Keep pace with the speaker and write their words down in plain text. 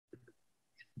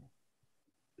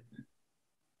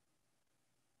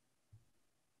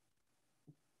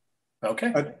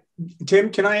Okay. Tim,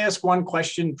 can I ask one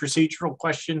question, procedural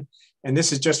question? And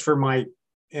this is just for my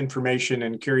information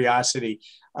and curiosity.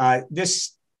 The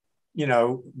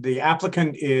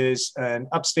applicant is an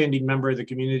upstanding member of the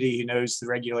community who knows the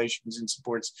regulations and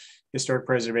supports historic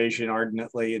preservation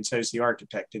ardently, and so is the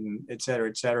architect, and et cetera,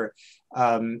 et cetera.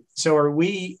 So are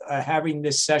we having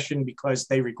this session because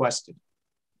they requested?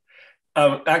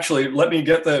 Actually, let me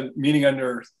get the meeting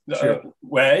under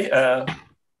way,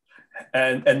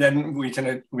 and then we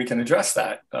can address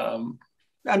that.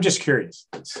 I'm just curious.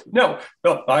 No,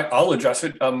 I'll address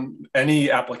it.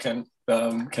 Any applicant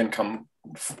can come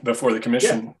before the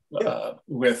commission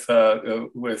with a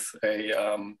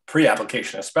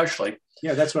pre-application, especially.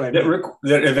 Yeah, that's what I mean.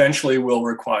 That eventually will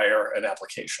require an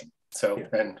application. So,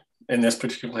 and in this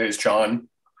particular case, John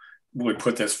would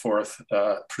put this forth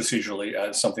procedurally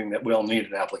as something that will need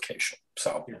an application.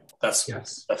 So that's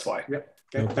why. Yeah.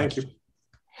 Okay. Thank you.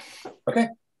 Okay.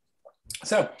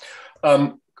 So,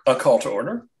 a call to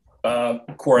order.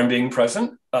 Quorum being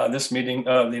present, this meeting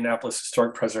of the Annapolis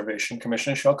Historic Preservation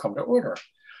Commission shall come to order.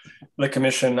 The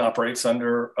commission operates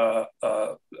under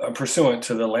pursuant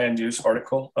to the land use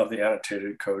article of the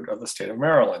Annotated Code of the State of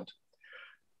Maryland.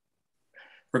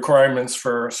 Requirements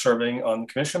for serving on the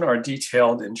commission are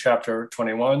detailed in Chapter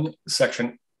 21,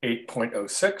 Section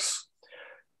 8.06.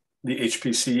 The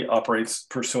HPC operates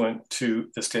pursuant to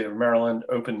the State of Maryland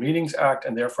Open Meetings Act,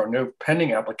 and therefore no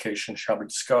pending application shall be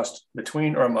discussed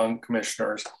between or among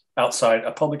commissioners outside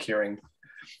a public hearing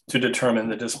to determine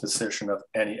the disposition of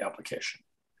any application.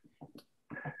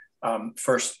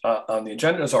 First on the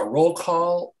agenda is our roll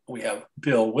call. We have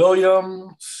Bill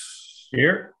Williams.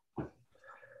 Here.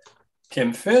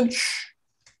 Kim Finch.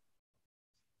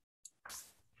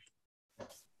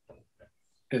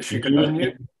 Is she good on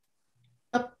you?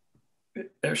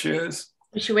 There she is.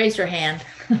 She raised her hand.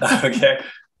 Okay.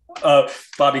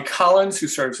 Bobby Collins, who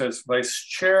serves as vice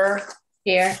chair.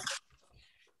 Here.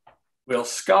 Will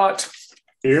Scott.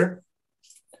 Here.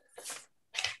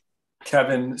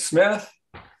 Kevin Smith.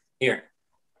 Here.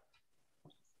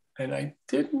 And I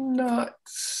did not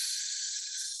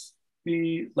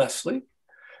see Leslie.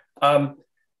 I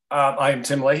am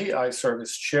Tim Leahy. I serve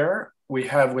as chair. We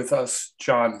have with us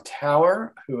John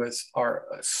Tower, who is our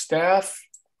staff.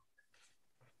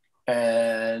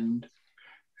 And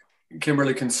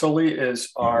Kimberly Consoli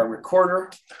is our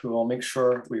recorder, who will make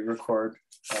sure we record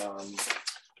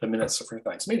the minutes of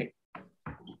tonight's meeting.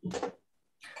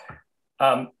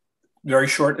 Very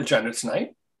short agenda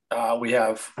tonight. We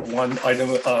have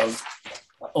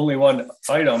only one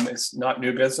item. It's not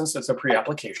new business, it's a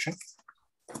pre-application.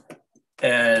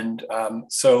 And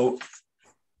so,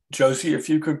 Josie, if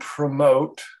you could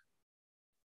promote.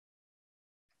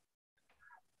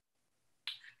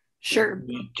 Sure,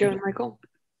 Joe and Michael.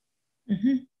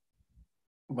 Mm-hmm.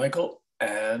 Michael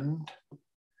and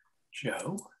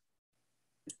Joe.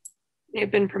 They've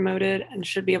been promoted and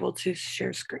should be able to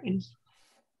share screen.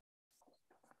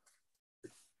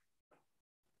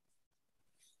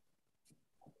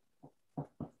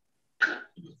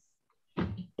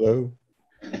 Hello.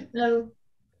 Hello.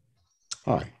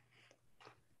 Hi.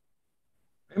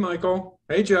 Hey, Michael.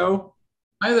 Hey, Joe.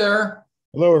 Hi there.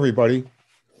 Hello, everybody.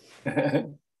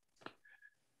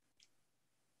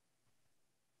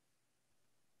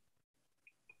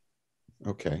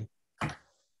 Okay.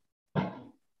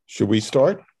 Should we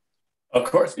start? Of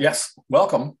course, yes.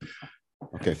 Welcome.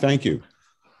 Okay, thank you.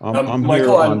 I'm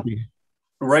Michael,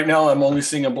 right now I'm only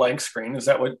seeing a blank screen. Is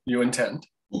that what you intend?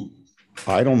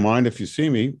 I don't mind if you see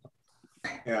me.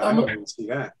 Yeah, I don't even see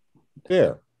that.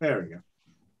 There we go.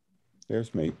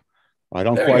 There's me. I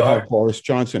don't quite have Boris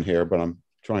Johnson here, but I'm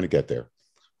trying to get there.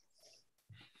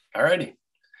 All righty.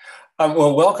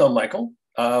 Well, welcome, Michael.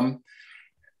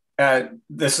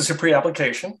 This is a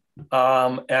pre-application,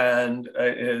 and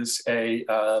it is a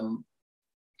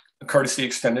courtesy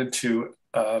extended to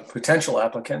potential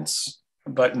applicants,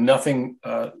 but nothing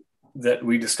that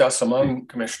we discuss among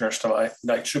commissioners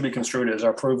tonight should be construed as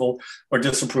our approval or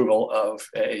disapproval of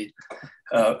a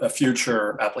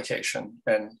future application.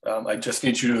 And I just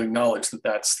need you to acknowledge that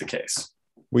that's the case.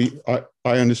 I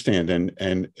understand,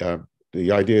 and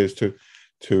the idea is to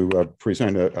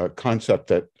present a concept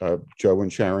that Joe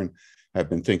and Sharon have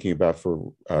been thinking about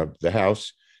for the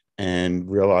house,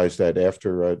 and realize that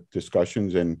after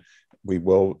discussions, and we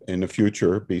will in the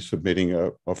future be submitting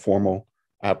a formal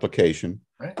application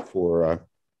for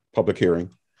public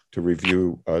hearing to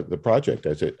review the project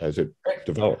as it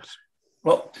develops.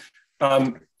 Well,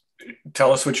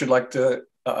 tell us what you'd like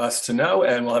us to know,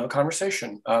 and we'll have a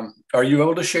conversation. Are you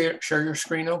able to share your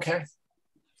screen? Okay.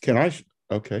 Can I?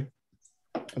 Okay.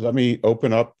 Let me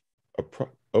open up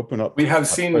open up. We have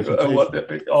seen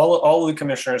presentation. all the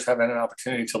commissioners have had an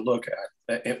opportunity to look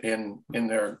at in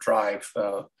their drive.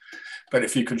 But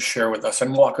if you could share with us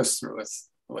and walk us through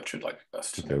what you'd like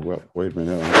us to Okay, do. well, wait a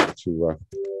minute.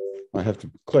 I have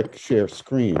to click share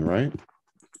screen, right?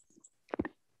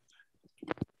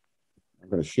 I'm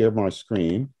going to share my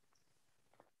screen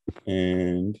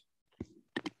and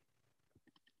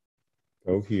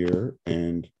go here,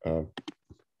 and I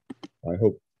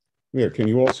hope, here, can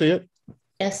you all see it?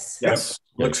 Yes. Yes,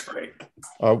 looks great.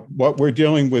 What we're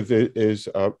dealing with is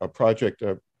a project,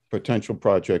 a potential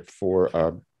project for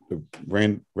the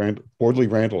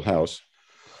Bordley Randall House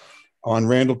on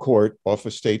Randall Court off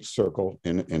of State Circle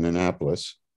in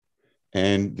Annapolis.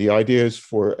 And the idea is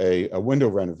for a window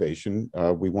renovation.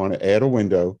 We want to add a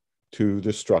window to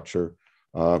the structure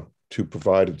to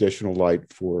provide additional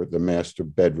light for the master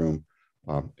bedroom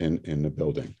in the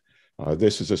building.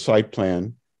 This is a site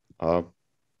plan.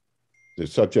 The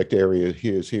subject area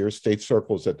is here. State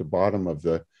Circle is at the bottom of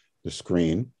the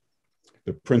screen.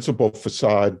 The principal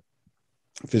facade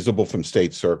visible from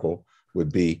State Circle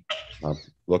would be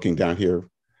looking down here.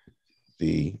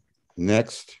 The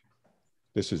next,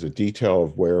 this is a detail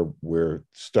of where we're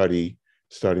studying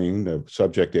the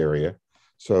subject area.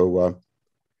 So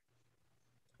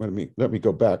let me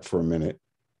go back for a minute.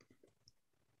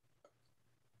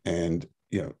 And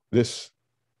this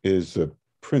is the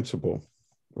principal.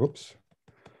 Oops,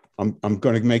 I'm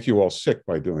going to make you all sick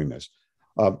by doing this.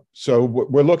 So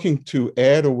we're looking to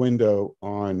add a window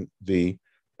on the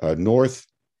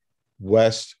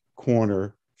northwest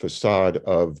corner facade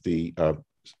of the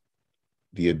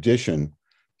addition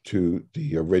to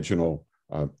the original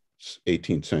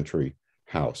 18th century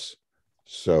house.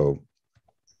 So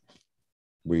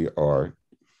we are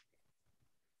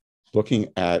looking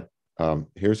at,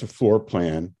 here's a floor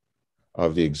plan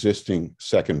of the existing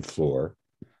second floor.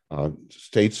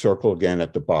 State Circle again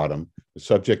at the bottom. The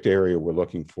subject area we're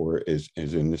looking for is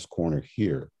in this corner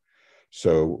here.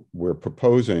 So we're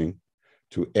proposing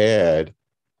to add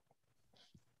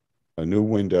a new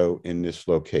window in this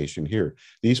location here.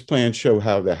 These plans show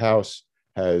how the house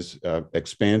has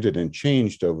expanded and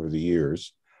changed over the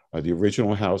years. The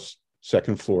original house,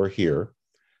 second floor here.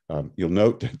 You'll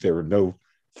note that there are no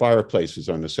fireplaces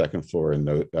on the second floor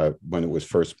when it was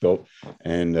first built,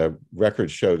 and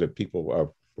records show that people were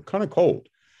kind of cold.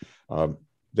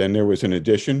 Then there was an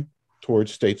addition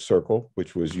towards State Circle,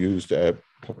 which was used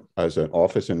as an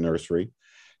office and nursery.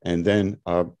 And then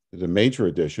the major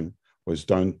addition was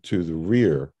done to the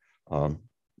rear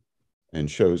and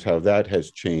shows how that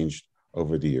has changed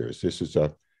over the years. This is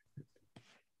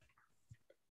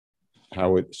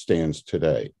how it stands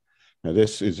today. Now,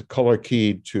 this is color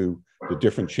keyed to the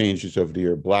different changes over the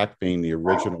year, black being the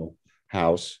original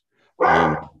house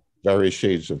and various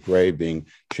shades of gray being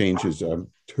changes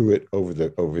to it over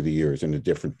the years in the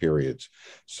different periods.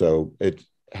 So it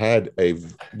had a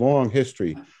long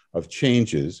history of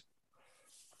changes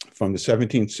from the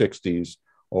 1760s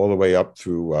all the way up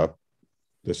through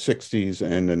the 60s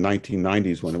and the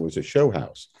 1990s when it was a show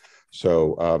house.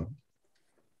 So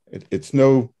it's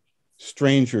no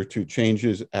stranger to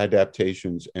changes,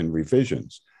 adaptations, and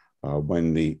revisions.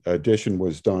 When the addition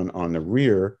was done on the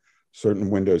rear, certain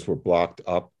windows were blocked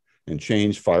up and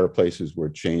changed, fireplaces were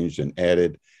changed and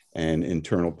added, and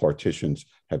internal partitions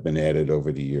have been added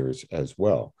over the years as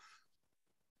well.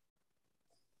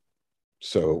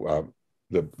 So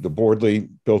the Bordley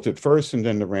built it first, and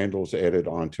then the Randalls added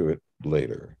onto it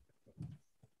later.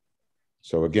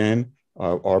 So again,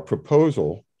 our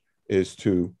proposal is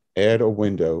to add a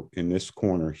window in this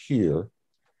corner here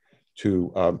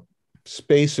to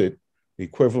space it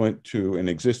equivalent to an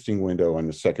existing window on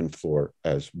the second floor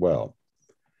as well.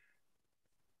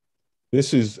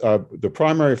 This is the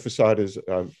primary facade is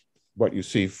what you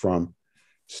see from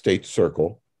State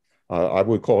Circle. I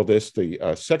would call this the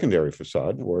secondary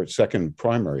facade or second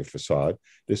primary facade.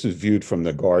 This is viewed from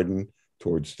the garden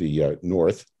towards the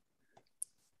north.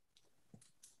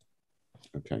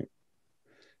 Okay.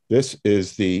 This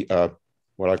is the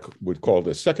what I would call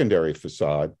the secondary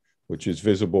facade, which is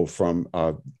visible from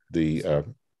the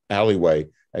alleyway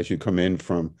as you come in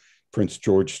from Prince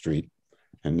George Street.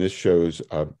 And this shows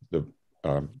the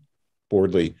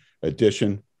Bordley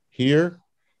addition here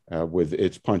with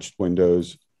its punched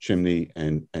windows, chimney,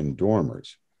 and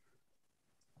dormers.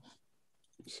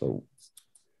 So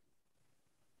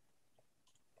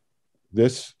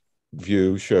this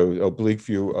view shows oblique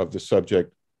view of the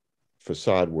subject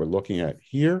facade we're looking at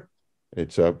here.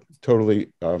 It's a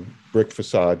totally brick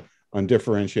facade,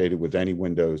 undifferentiated with any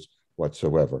windows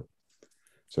whatsoever.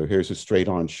 So here's a straight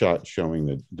on shot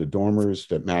showing the dormers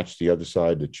that match the other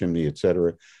side, the chimney, et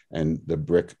cetera, and the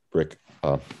brick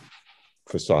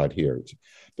facade here.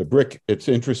 The brick, it's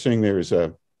interesting,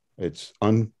 it's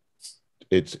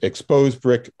exposed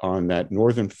brick on that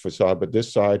northern facade, but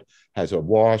this side has a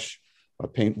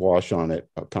paint wash on it,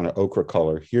 a kind of ochre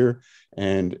color here.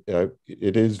 And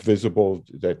it is visible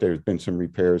that there's been some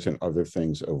repairs and other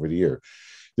things over the year.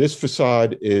 This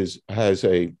facade has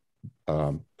a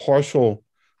partial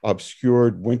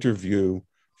obscured winter view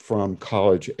from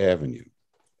College Avenue,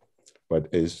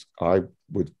 but I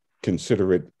would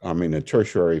consider it, a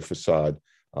tertiary facade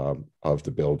of the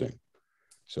building.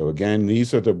 So again,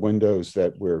 these are the windows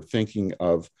that we're thinking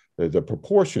of, the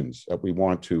proportions that we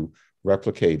want to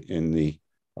replicate in the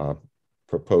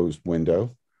proposed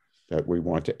window that we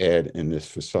want to add in this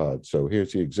facade. So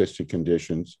here's the existing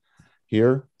conditions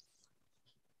here.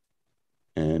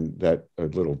 And that a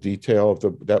little detail of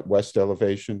that west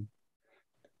elevation,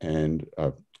 and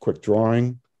a quick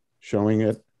drawing showing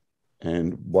it,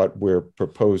 and what we're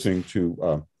proposing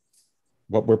to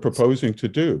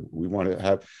do. We want to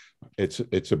have,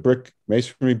 it's a brick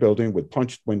masonry building with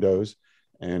punched windows,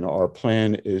 and our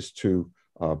plan is to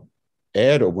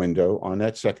add a window on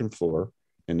that second floor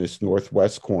in this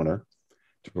northwest corner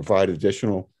to provide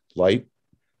additional light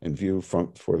and view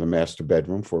for the master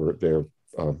bedroom for their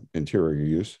interior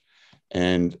use,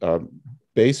 and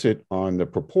base it on the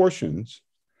proportions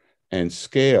and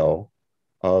scale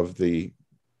of the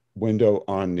window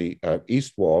on the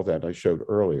east wall that I showed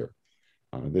earlier.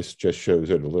 This just shows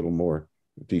it a little more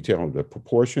detail of the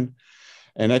proportion.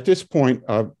 And at this point,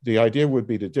 the idea would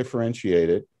be to differentiate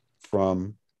it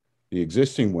from the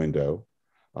existing window,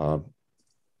 but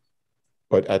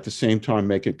at the same time,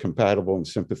 make it compatible and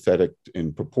sympathetic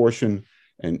in proportion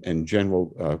and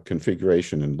general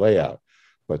configuration and layout.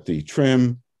 But the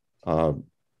trim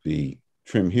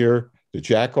here, the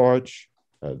jack arch,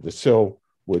 the sill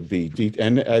would be,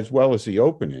 and as well as the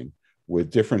opening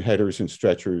with different headers and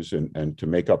stretchers and to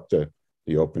make up the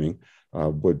opening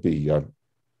would be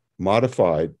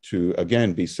modified to,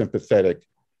 again, be sympathetic,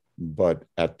 but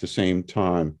at the same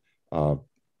time,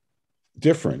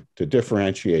 different, to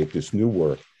differentiate this new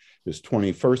work, this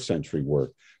 21st century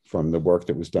work, from the work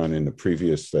that was done in the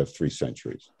previous 3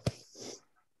 centuries.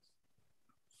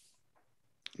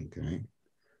 Okay.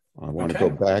 I want to go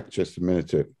back just a minute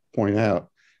to point out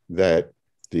that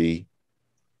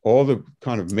all the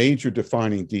kind of major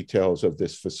defining details of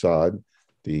this facade,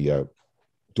 the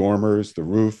dormers, the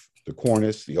roof, the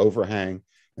cornice, the overhang,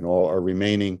 and all are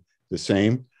remaining the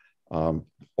same.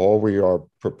 All we are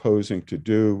proposing to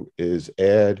do is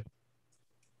add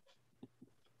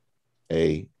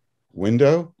a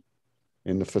window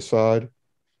in the facade,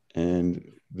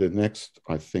 and the next,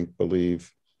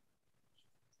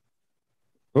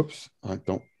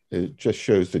 it just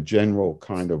shows the general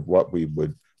kind of what we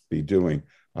would be doing.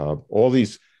 All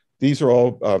these are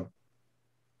all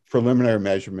preliminary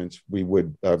measurements. We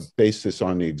would base this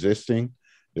on the existing.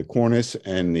 The cornice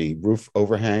and the roof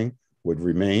overhang would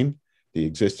remain. The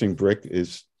existing brick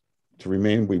is to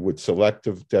remain. We would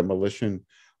selective demolition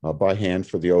by hand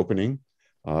for the opening.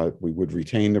 We would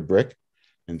retain the brick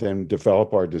and then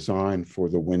develop our design for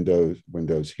the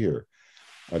windows here.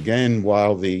 Again,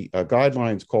 while the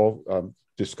guidelines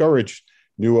discourage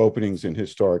new openings in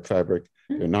historic fabric,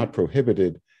 they're not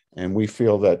prohibited. And we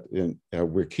feel that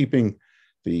we're keeping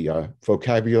the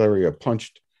vocabulary of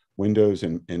punched windows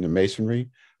in the masonry.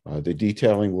 The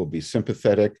detailing will be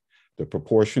sympathetic. The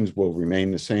proportions will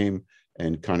remain the same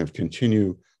and kind of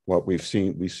continue what we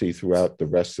see throughout the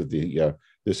rest of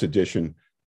this addition,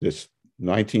 this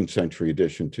 19th century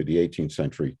addition to the 18th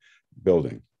century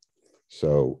building.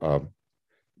 So,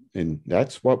 and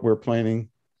that's what we're planning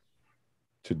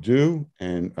to do.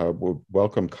 And we'll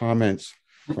welcome comments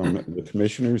from the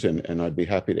commissioners, and I'd be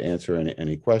happy to answer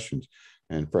any questions.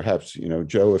 And perhaps,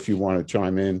 Joe, if you want to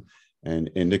chime in and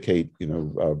indicate,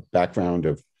 background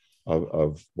of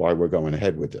why we're going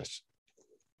ahead with this.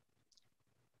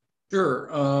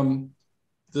 Sure.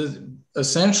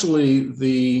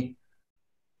 Essentially,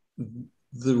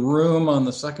 the room on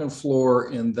the second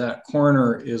floor in that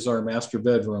corner is our master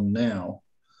bedroom now.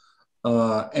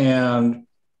 And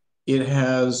it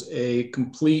has a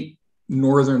complete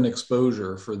northern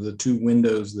exposure for the 2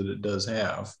 windows that it does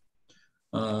have.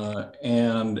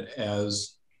 And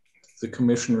as the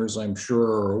commissioners, I'm sure,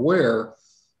 are aware,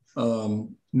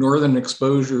 northern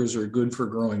exposures are good for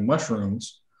growing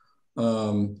mushrooms.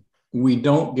 We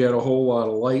don't get a whole lot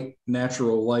of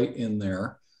natural light in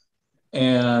there.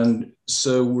 And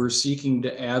so we're seeking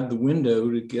to add the window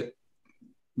to get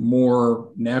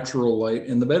more natural light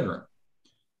in the bedroom.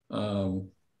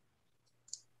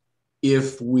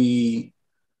 if we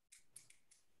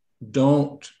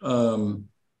don't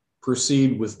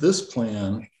proceed with this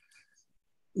plan,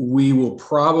 we will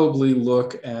probably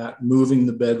look at moving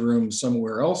the bedroom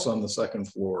somewhere else on the second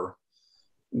floor,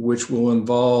 which will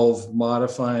involve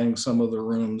modifying some of the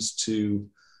rooms to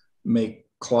make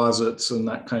closets and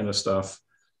that kind of stuff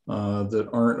that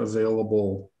aren't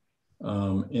available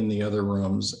in the other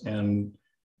rooms. And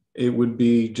it would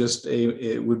be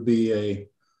a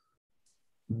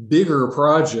bigger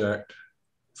project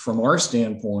from our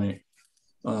standpoint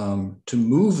to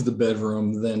move the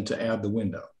bedroom than to add the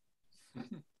window.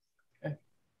 Okay.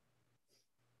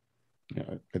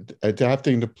 Yeah,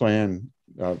 adapting the plan,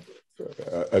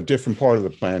 a different part of the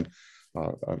plan.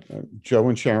 Joe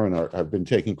and Sharon have been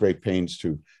taking great pains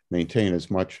to maintain as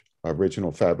much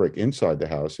original fabric inside the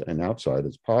house and outside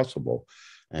as possible.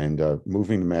 And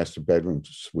moving the master bedroom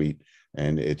suite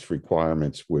and its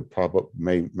requirements would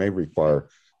probably may require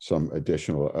some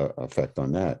additional effect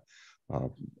on that.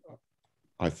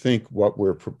 I think what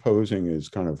we're proposing is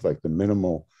kind of like the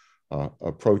minimal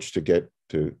approach to get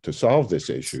to solve this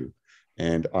issue.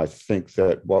 And I think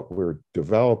that what we're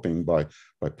developing by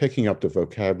picking up the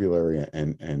vocabulary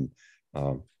and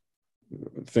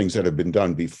things that have been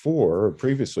done before or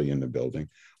previously in the building,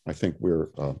 I think we're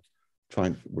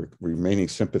remaining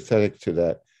sympathetic to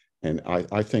that. And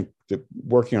I think that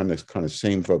working on this kind of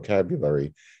same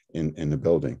vocabulary in the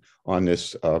building, on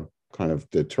this kind of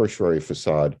the tertiary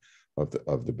facade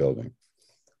of the building.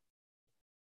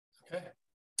 Okay.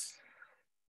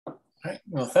 All right.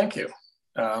 Well, thank you.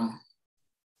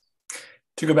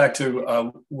 To go back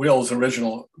to Will's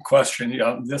original question,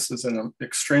 this is an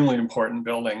extremely important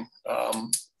building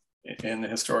in the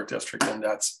historic district, and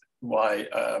that's why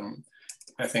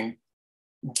I think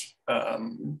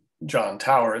John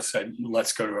Towers said,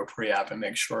 let's go to a pre-app and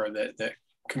make sure that the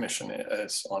commission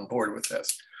is on board with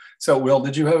this. So, Will,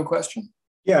 did you have a question?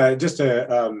 Yeah, just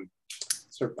a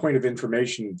sort of point of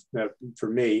information for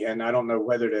me, and I don't know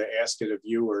whether to ask it of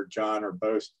you or John or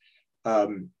both.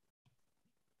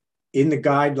 In the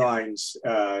guidelines,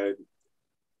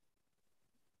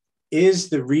 is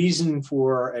the reason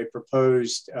for a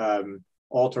proposed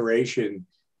alteration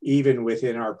even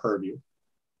within our purview?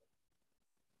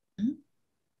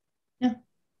 Yeah.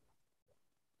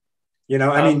 You know,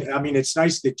 I mean, it's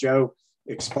nice that Joe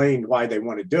explained why they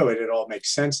want to do it. It all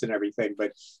makes sense and everything,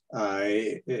 but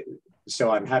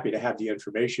so I'm happy to have the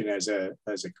information as a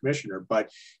commissioner. But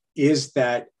is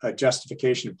that a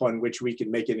justification upon which we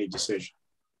can make any decision?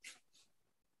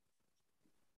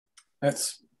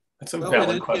 That's a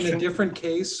valid question. In a different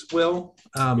case, Will,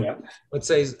 let's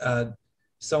say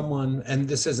someone, and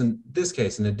this isn't this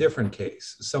case, in a different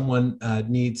case, someone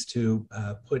needs to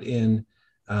put in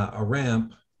a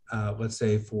ramp, let's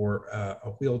say for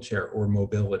a wheelchair or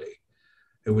mobility.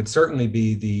 It would certainly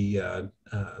be the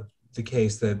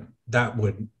case that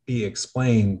would be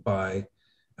explained by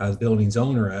the building's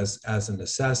owner as a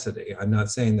necessity. I'm not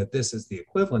saying that this is the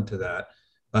equivalent to that,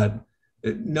 but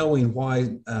knowing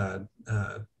why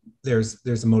there's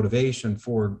a motivation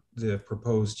for the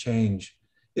proposed change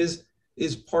is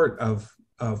part of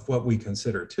what we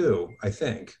consider too, I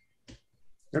think.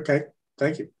 Okay,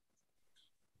 thank you.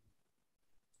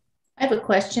 I have a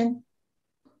question.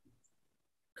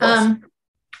 I'm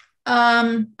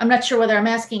not sure whether I'm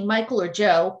asking Michael or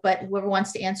Joe, but whoever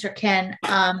wants to answer can.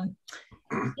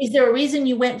 Is there a reason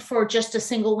you went for just a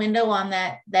single window on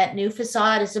that new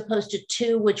facade as opposed to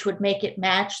two, which would make it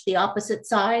match the opposite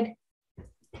side?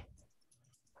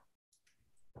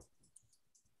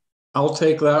 I'll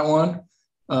take that one.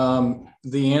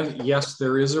 Yes,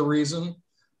 there is a reason.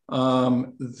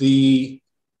 The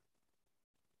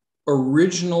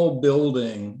original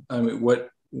building, I mean,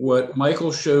 what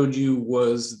Michael showed you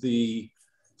was the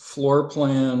floor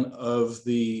plan of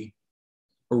the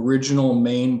original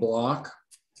main block.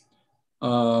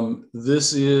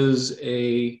 This is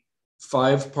a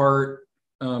 5-part.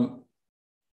 Can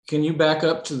you back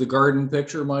up to the garden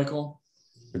picture, Michael?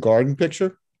 The garden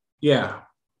picture? Yeah,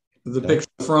 the picture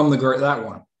from the garden, that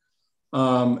one.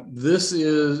 This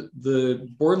is the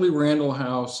Bordley Randall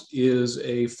House is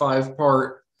a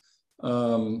 5-part.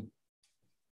 I'm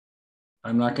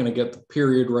not going to get the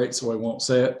period right, so I won't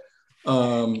say it.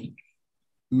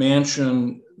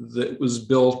 Mansion that was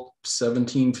built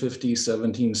 1750,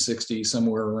 1760,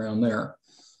 somewhere around there.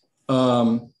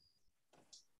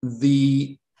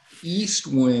 The east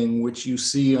wing, which you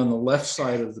see on the left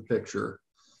side of the picture,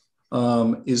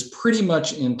 is pretty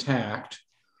much intact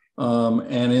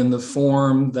and in the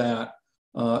form that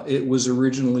it was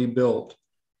originally built.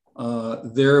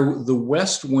 The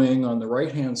west wing on the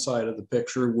right-hand side of the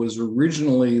picture was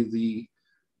originally the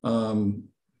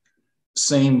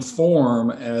same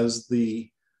form as the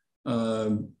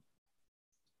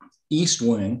east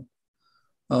wing.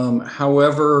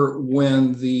 However,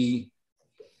 when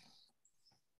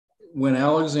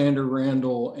Alexander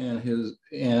Randall and his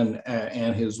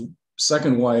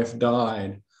second wife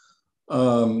died,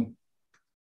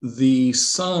 the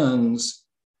sons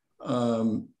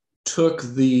took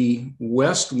the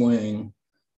west wing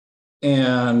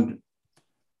and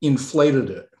inflated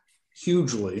it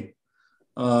hugely,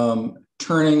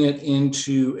 turning it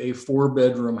into a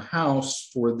 4-bedroom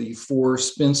house for the 4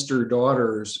 spinster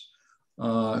daughters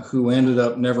who ended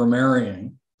up never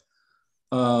marrying.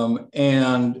 So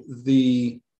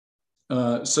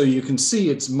you can see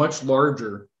it's much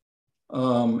larger,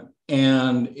 and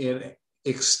it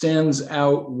extends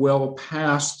out well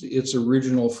past its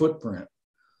original footprint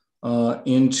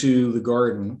into the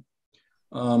garden.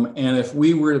 And if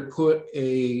we were to put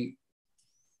a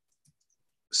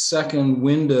second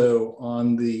window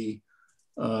on the,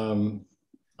 I'm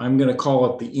going to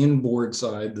call it the inboard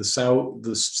side, the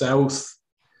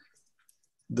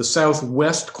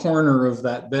southwest corner of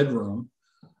that bedroom,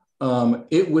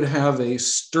 it would have a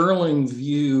sterling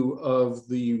view of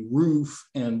the roof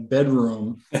and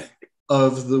bedroom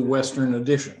of the western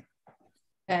addition.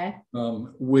 Okay.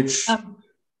 Which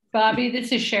Bobby,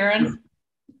 this is Sharon.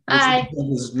 Hi.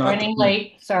 Running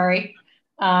late, sorry.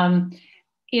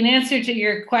 In answer to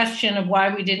your question of why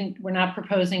we're not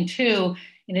proposing 2,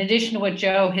 in addition to what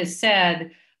Joe has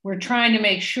said, we're trying to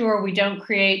make sure we don't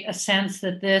create a sense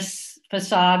that this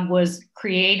facade was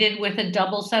created with a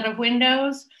double set of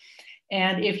windows.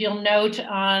 And if you'll note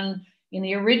in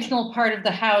the original part of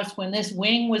the house, when this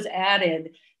wing was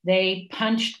added, they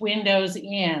punched windows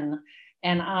in,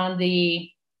 and on the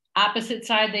opposite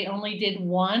side, they only did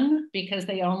 1 because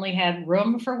they only had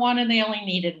room for 1 and they only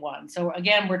needed 1. So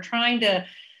again, we're trying to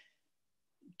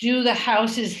do the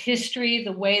house's history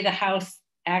the way the house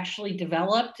actually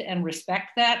developed and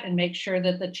respect that and make sure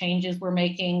that the changes we're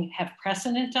making have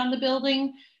precedent on the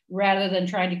building, rather than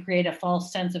trying to create a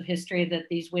false sense of history that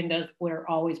these windows were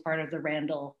always part of the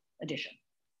Randall addition.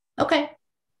 Okay.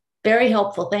 Very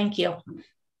helpful. Thank you.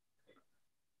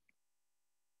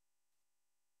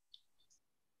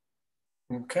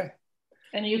 Okay.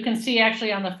 And you can see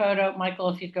actually on the photo, Michael,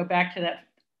 if you go back to that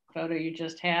photo you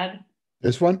just had.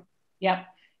 This one? Yep.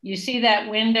 You see that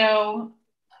window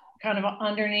kind of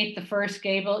underneath the first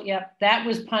gable? Yep. That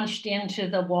was punched into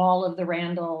the wall of the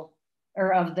Randall,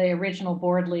 or of the original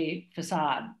Bordley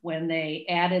facade when they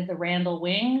added the Randall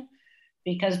wing,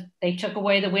 because they took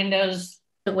away the windows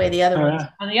the way the other ones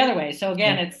on the other way. So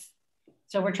again,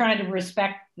 so we're trying to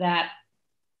respect that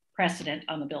precedent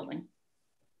on the building.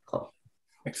 Cool.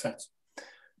 Makes sense.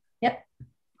 Yep.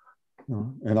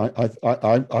 And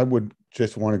I would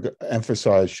just want to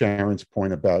emphasize Sharon's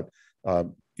point about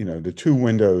the 2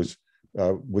 windows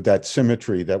with that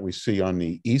symmetry that we see on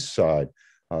the east side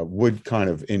would kind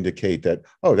of indicate that,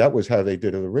 oh, that was how they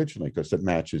did it originally, because it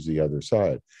matches the other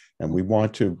side. And we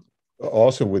want to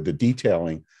also, with the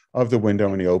detailing of the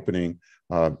window and the opening,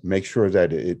 make sure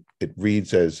that it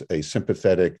reads as a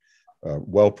sympathetic,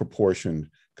 well-proportioned,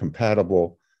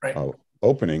 compatible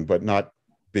opening, but not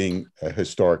being a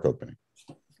historic opening.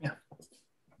 Yeah.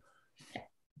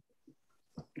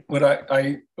 What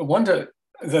I wonder,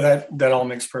 that all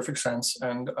makes perfect sense,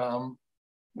 and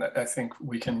I think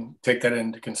we can take that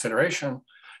into consideration.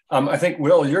 I think,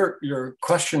 Will, your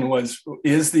question was,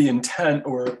 is the intent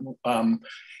or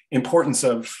importance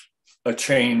of a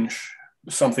change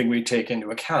something we take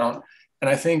into account? And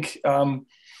I think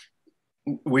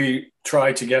we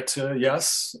try to get to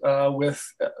yes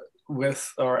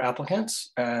with our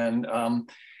applicants, and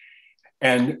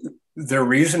their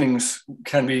reasonings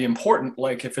can be important.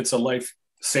 Like if it's a life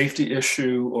safety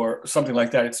issue or something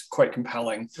like that, it's quite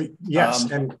compelling. Yes,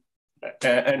 and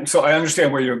so I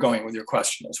understand where you're going with your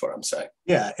question. Is what I'm saying.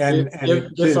 Yeah,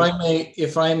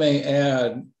 if I may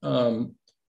add,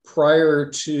 prior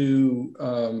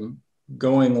to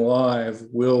going live,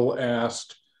 Will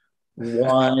asked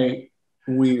why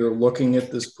we are looking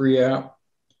at this pre-app,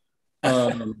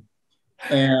 and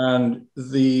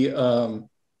the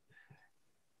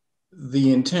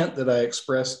intent that I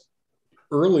expressed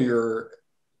earlier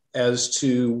as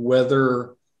to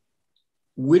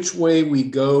which way we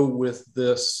go with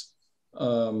this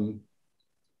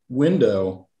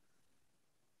window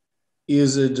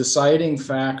is a deciding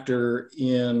factor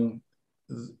in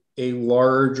a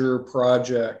larger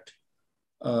project.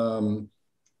 And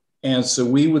so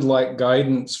we would like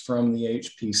guidance from the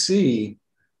HPC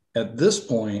at this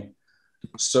point,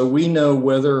 so we know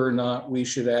whether or not we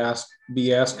should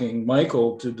be asking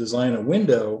Michael to design a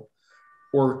window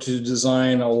or to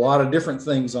design a lot of different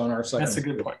things on our second. That's a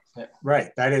good point. Yeah.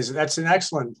 Right. That's an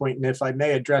excellent point. And if I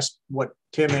may address what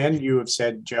Tim and you have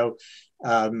said, Joe,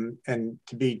 and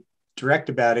to be direct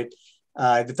about it,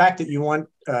 the fact that you want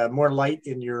more light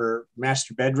in your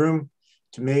master bedroom,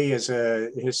 to me as a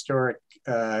historic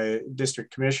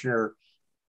district commissioner,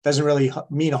 doesn't really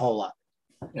mean a whole lot.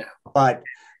 Yeah. But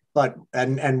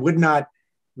would not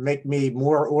make me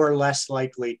more or less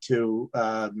likely to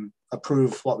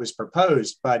approve what was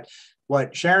proposed. But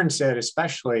what Sharon said,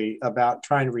 especially about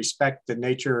trying to respect the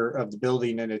nature of the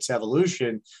building and its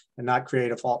evolution and not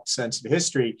create a false sense of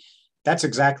history, that's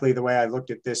exactly the way I looked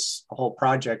at this whole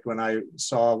project when I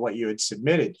saw what you had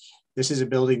submitted. This is a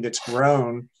building that's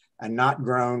grown and not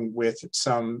grown with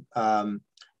some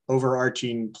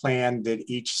overarching plan that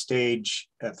each stage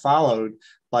followed,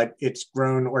 but it's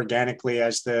grown organically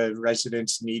as the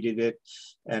residents needed it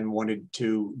and wanted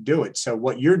to do it. So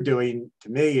what you're doing, to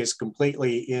me, is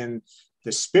completely in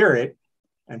the spirit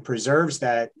and preserves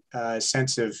that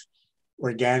sense of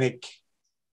organic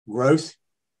growth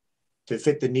to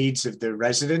fit the needs of the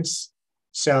residents.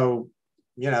 So,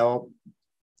 you know,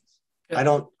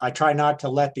 I try not to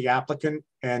let the applicant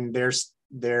and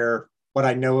their what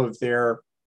I know of their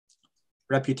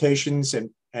reputations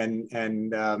and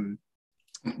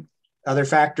other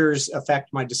factors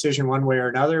affect my decision one way or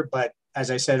another. But as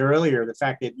I said earlier, the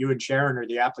fact that you and Sharon are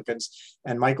the applicants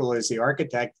and Michael is the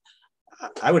architect,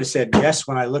 I would have said yes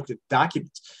when I looked at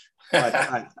documents.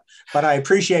 But I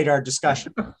appreciate our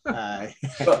discussion. I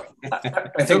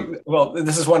think, well,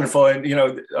 this is wonderful. And, you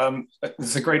know, this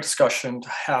is a great discussion to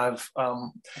have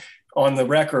on the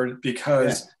record,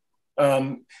 because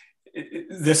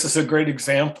this is a great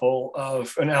example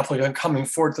of an applicant coming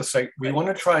forward to say, we want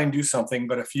to try and do something,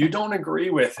 but if you don't agree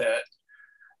with it,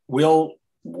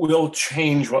 we'll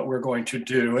change what we're going to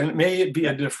do. And it may be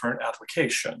a different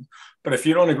application, but if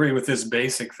you don't agree with this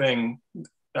basic thing,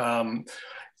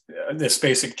 this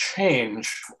basic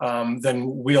change,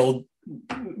 then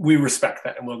we respect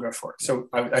that and we'll go for it. So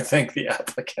I thank the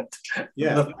applicant.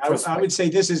 Yeah, I would say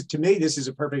this is, to me, this is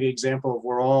a perfect example of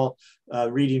we're all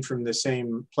reading from the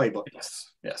same playbook.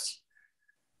 Yes.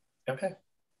 Okay.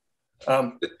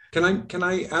 Can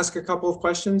I ask a couple of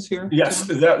questions here? Yes.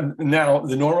 Now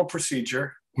the normal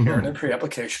procedure here in a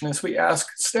pre-application is we ask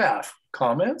staff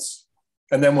comments,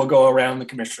 and then we'll go around the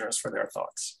commissioners for their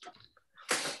thoughts.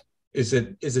 Is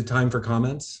it time for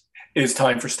comments? It is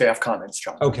time for staff comments,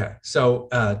 John. Okay, so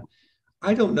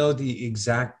I don't know the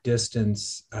exact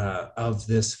distance of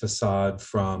this facade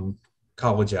from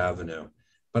College Avenue,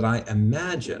 but I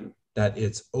imagine that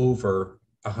it's over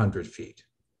 100 feet.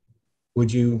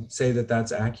 Would you say that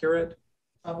that's accurate?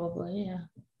 Probably, yeah.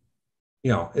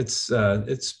 You know,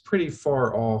 it's pretty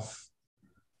far off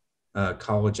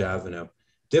College Avenue.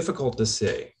 Difficult to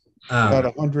see.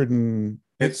 About 100 and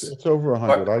it's over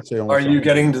 100. I'd say. Are you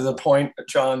getting to the point,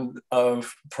 John,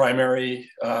 of primary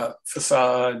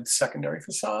facade, secondary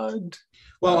facade?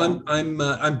 Well,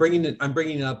 I'm bringing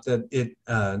up that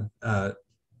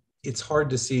it's hard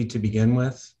to see to begin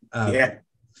with.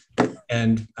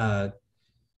 And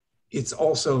it's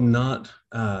also not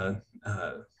an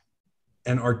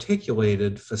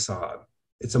articulated facade.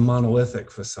 It's a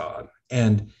monolithic facade,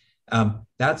 and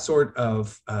that sort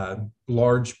of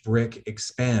large brick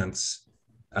expanse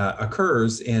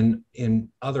occurs in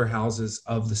other houses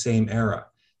of the same era,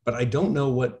 but I don't know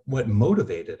what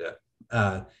motivated it.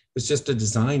 It was just a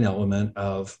design element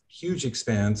of huge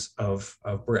expanse of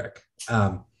brick.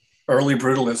 Early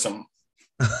brutalism.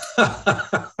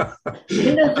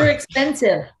 Windows are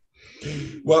expensive.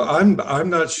 Well, I'm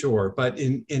not sure, but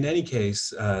in any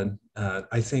case,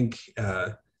 I think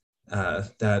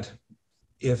that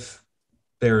if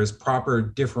there is proper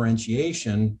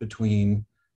differentiation between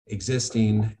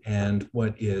existing and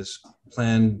what is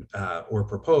planned or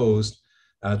proposed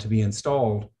to be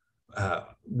installed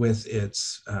with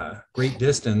its great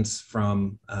distance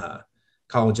from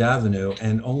College Avenue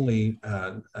and only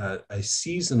a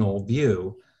seasonal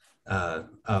view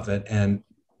of it, and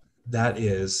that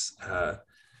is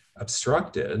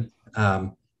obstructed,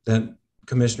 then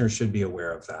commissioners should be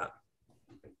aware of that.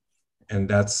 And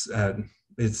that's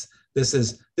this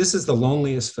is the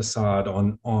loneliest facade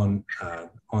on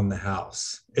the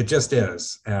house. It just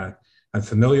is. I'm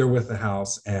familiar with the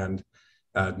house, and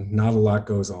not a lot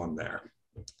goes on there.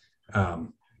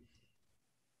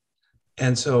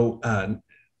 And so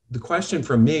the question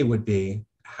from me would be,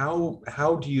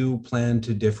 how do you plan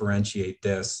to differentiate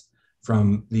this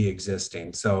from the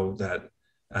existing so that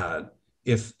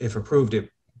if approved, it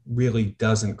really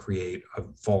doesn't create a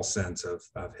false sense of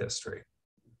history?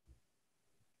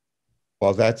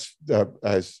 Well, that's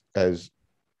as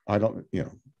I don't, you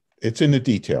know, it's in the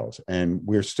details, and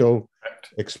we're still,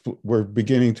 we're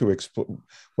beginning to explore,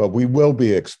 well, we will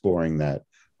be exploring that.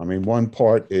 I mean, one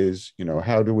part is, you know,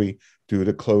 how do we do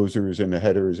the closers and the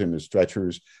headers and the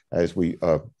stretchers as we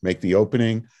make the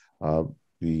opening,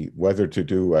 whether to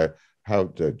do how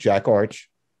the jack arch,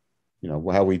 you know,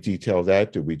 how we detail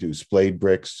that. Do we do splayed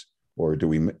bricks, or do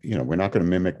we, you know, we're not going to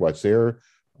mimic what's there.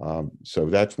 So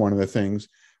that's one of the things.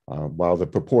 While the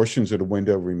proportions of the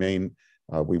window remain,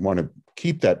 we want to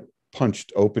keep that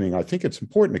punched opening. I think it's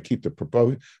important to keep the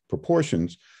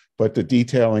proportions, but the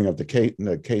detailing of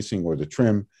the casing or the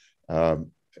trim, the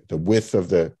width of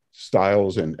the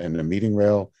stiles and the meeting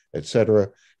rail, et cetera,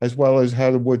 as well as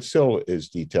how the wood sill is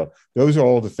detailed. Those are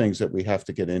all the things that we have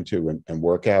to get into and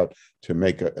work out to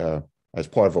make as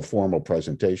part of a formal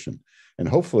presentation. And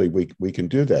hopefully we can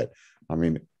do that. I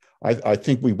mean, I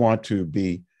think we want to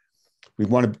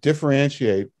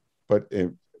differentiate, but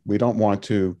we don't want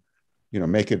to, you know,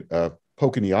 make it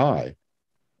poke in the eye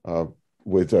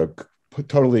with a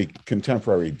totally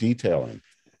contemporary detailing,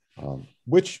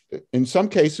 which in some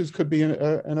cases could be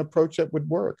an approach that would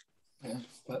work. Yeah,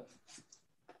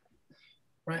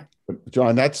 right. But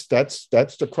John, that's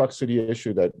the crux of the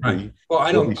issue that right. Well,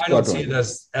 I don't see it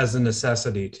as a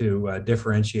necessity to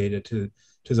differentiate it to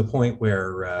the point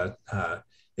where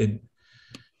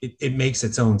it makes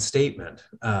its own statement.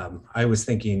 I was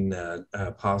thinking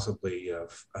possibly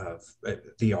of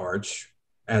the arch,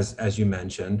 as you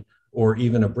mentioned, or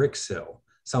even a brick sill,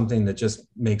 something that just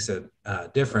makes it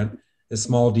different. The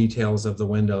small details of the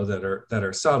window that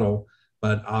are subtle,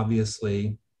 but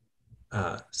obviously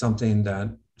something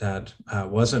that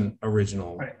wasn't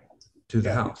original to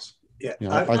the house. Yeah,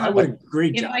 I would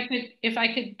agree, John. If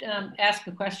I could ask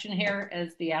a question here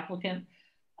as the applicant.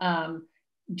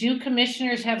 Do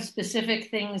commissioners have specific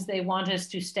things they want us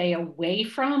to stay away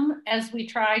from as we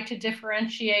try to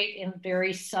differentiate in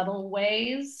very subtle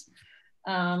ways?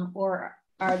 Or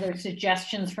are there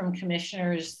suggestions from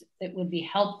commissioners that would be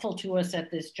helpful to us at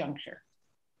this juncture?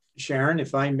 Sharon,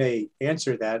 if I may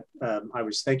answer that, I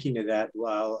was thinking of that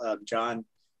while John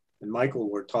and Michael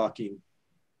were talking.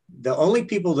 The only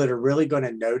people that are really going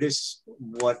to notice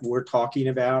what we're talking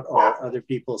about are other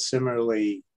people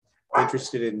similarly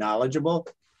interested and knowledgeable.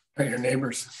 Your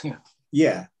neighbors.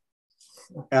 Yeah.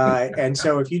 And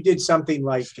so if you did something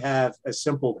like have a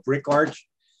simple brick arch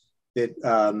that,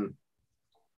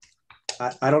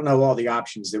 I don't know all the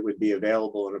options that would be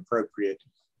available and appropriate,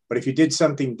 but if you did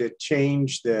something to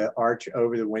change the arch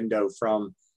over the window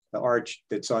from the arch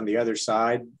that's on the other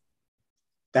side,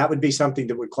 that would be something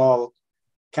that would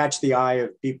catch the eye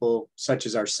of people such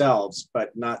as ourselves,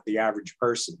 but not the average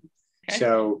person. Okay.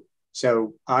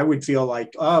 So I would feel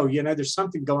like, oh, you know, there's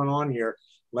something going on here.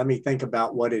 Let me think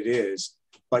about what it is.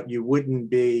 But you wouldn't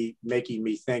be making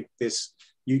me think this.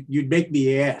 You'd make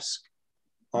me ask,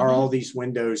 are all these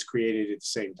windows created at the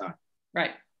same time?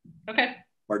 Right. Okay.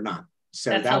 Or not.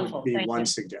 So that's that helpful. Would be Thank one you.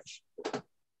 suggestion.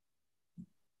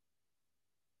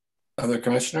 Other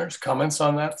commissioners, comments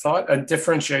on that thought? A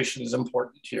differentiation is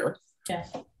important here.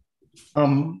 Yes.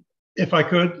 If I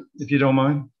could, if you don't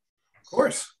mind. Of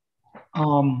course.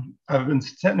 I've been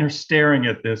sitting there staring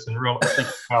at this and really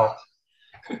thinking about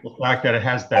the fact that it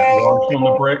has that arch on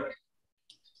the brick.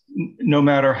 No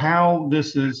matter how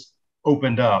this is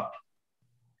opened up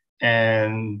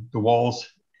and the walls,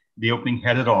 the opening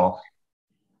headed off,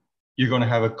 you're going to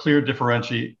have a clear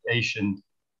differentiation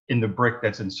in the brick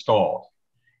that's installed.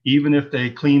 Even if they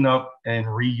clean up and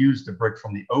reuse the brick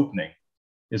from the opening,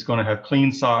 it's going to have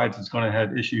clean sides. It's going to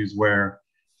have issues where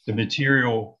the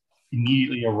material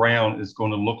immediately around is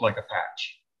going to look like a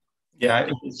patch. Yeah,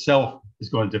 that itself is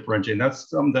going to differentiate. And that's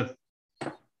something that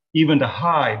even to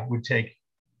hide would take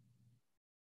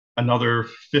another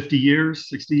 50 years,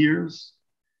 60 years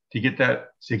to get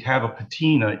that, to have a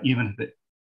patina, even if it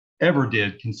ever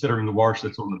did, considering the wash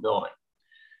that's on the building.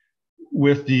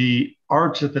 With the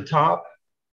arch at the top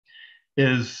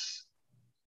is,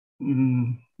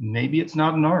 maybe it's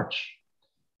not an arch.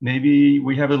 Maybe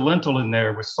we have a lintel in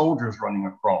there with soldiers running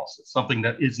across. It's something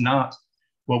that is not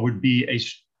what would be a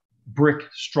brick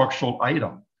structural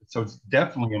item. So it's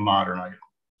definitely a modern item,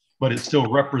 but it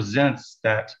still represents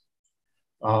that,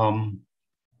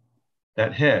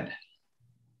 that head.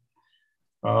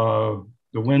 The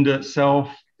window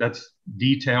itself, that's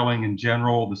detailing in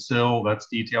general. The sill, that's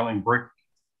detailing. Brick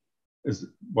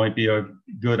might be a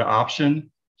good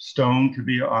option. Stone could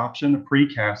be an option. A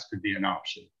precast could be an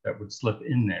option that would slip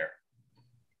in there.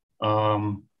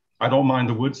 I don't mind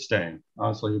the wood stain.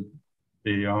 Honestly,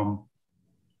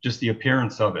 just the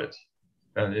appearance of it.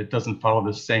 It doesn't follow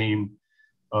the same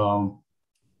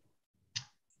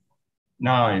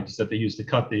knives that they use to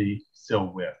cut the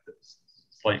sill with. It's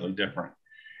slightly different.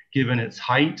 Given its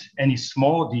height, any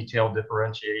small detail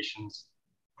differentiations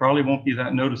probably won't be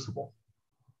that noticeable.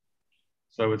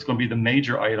 So it's going to be the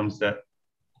major items that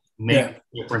make a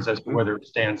difference as to whether it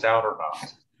stands out or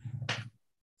not.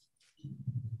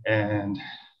 And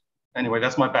anyway,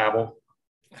 that's my babble.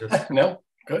 Just no,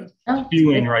 good.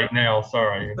 spewing right now,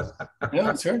 sorry. Yeah,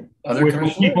 that's good.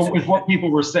 With what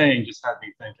people were saying just had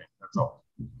me thinking, that's all.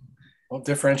 Well,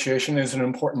 differentiation is an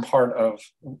important part of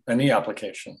any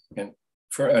application and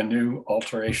for a new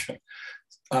alteration.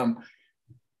 Other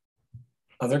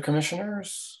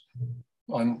commissioners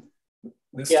on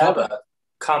this topic? I have a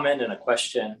comment and a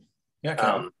question.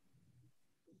 Yeah,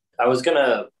 I was going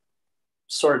to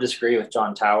sort of disagree with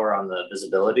John Tower on the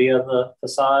visibility of the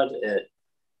facade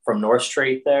from North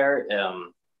Street there.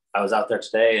 I was out there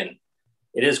today and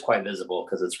it is quite visible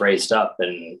because it's raised up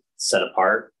and set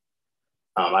apart.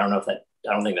 I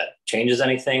don't think that changes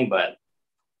anything, but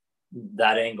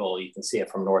that angle, you can see it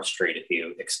from North Street if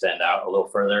you extend out a little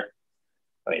further.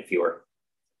 I mean, if you were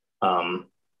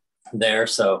there.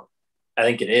 So I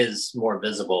think it is more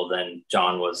visible than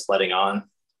John was letting on.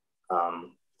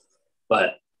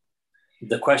 But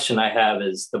the question I have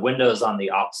is the windows on the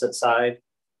opposite side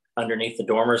underneath the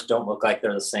dormers don't look like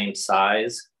they're the same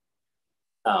size.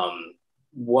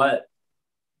 What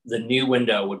the new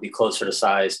window would be closer to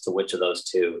size to which of those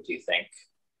two, do you think?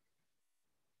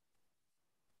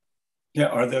 Yeah,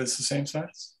 are those the same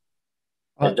size?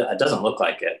 It doesn't look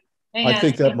like it. I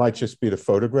think that might just be the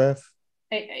photograph.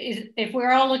 If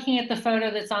we're all looking at the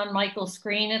photo that's on Michael's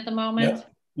screen at the moment,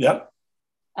 yep.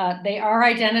 They are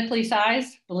identically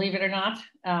sized, believe it or not.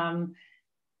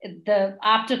 The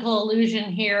optical illusion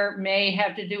here may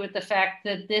have to do with the fact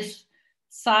that this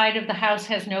side of the house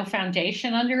has no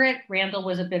foundation under it. Randall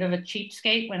was a bit of a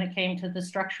cheapskate when it came to the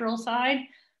structural side.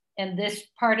 And this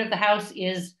part of the house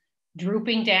is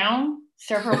drooping down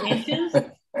several inches.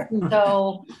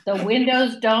 So the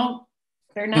windows they don't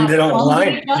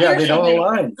align. Yeah, they don't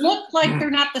align. Look like they're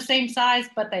not the same size,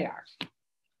 but they are.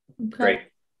 Okay. Great.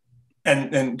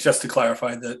 And just to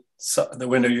clarify, that the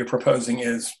window you're proposing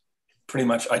is pretty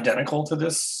much identical to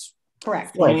this.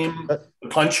 Correct. Frame,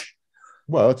 punch.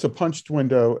 Well, it's a punched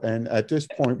window, and at this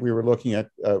point, we were looking at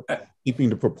keeping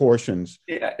the proportions.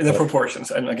 Yeah, the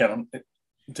proportions, and again,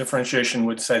 differentiation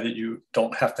would say that you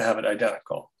don't have to have it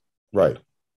identical. Right.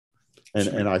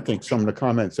 And I think some of the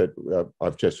comments that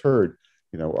I've just heard,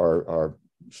 are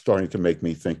starting to make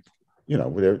me think,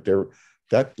 they're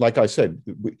that, like I said,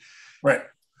 right.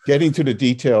 Getting to the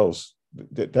details,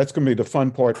 that's going to be the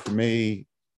fun part for me.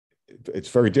 It's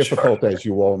very difficult, as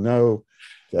you all know.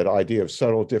 That idea of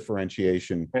subtle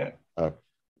differentiation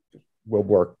will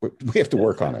work. We have to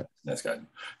work on it. That's good.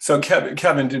 So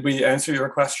Kevin, did we answer your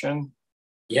question?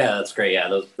 Yeah, that's great.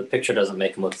 Yeah, the picture doesn't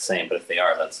make them look the same, but if they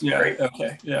are, that's great.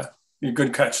 Okay, yeah.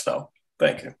 Good catch, though.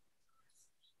 Thank you.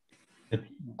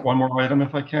 One more item,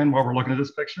 if I can, while we're looking at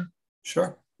this picture.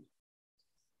 Sure.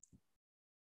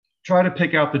 Try to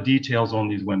pick out the details on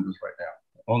these windows right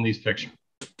now, on these pictures.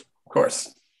 Of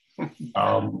course.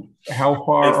 How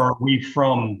far are we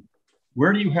from,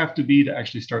 where do you have to be to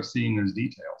actually start seeing those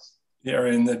details?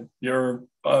 You're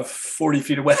 40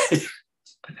 feet away.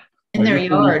 In their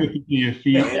yard.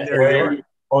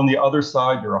 On the other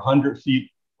side, you're 100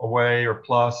 feet away or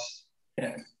plus.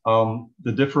 Yeah.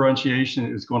 The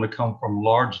differentiation is going to come from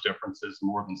large differences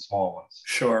more than small ones.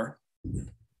 Sure.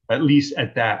 At least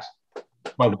at that,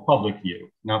 by the public view,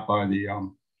 not by the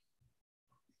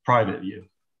private view.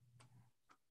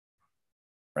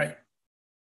 Right.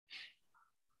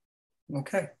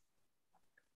 Okay.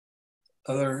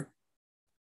 Other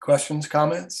questions,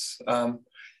 comments?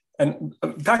 And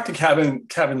back to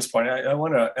Kevin's point, I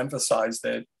want to emphasize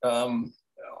that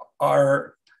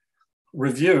our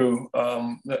review,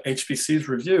 the HPC's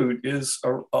review, is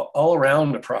all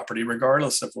around the property,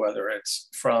 regardless of whether it's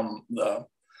from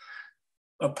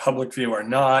a public view or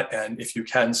not. And if you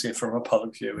can see it from a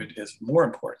public view, it is more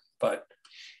important. But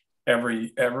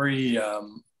every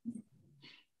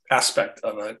aspect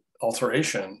of an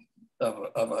alteration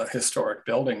of a historic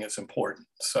building is important.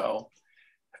 So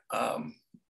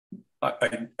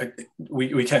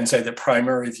we can say that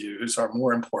primary views are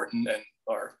more important and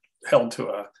are held to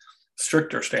a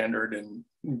stricter standard and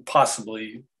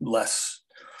possibly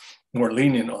more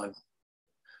lenient on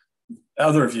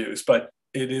other views. But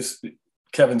it is,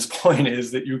 Kevin's point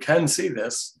is that you can see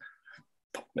this,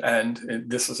 and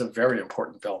this is a very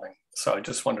important building. So I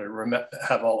just wanted to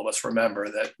have all of us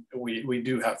remember that we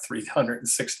do have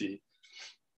 360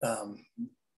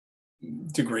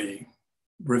 degree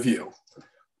review.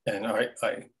 And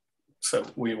so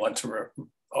we want to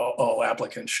all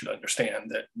applicants should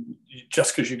understand that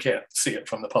just because you can't see it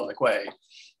from the public way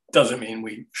doesn't mean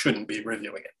we shouldn't be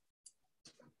reviewing it.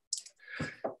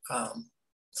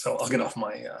 So I'll get off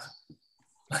my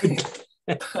it's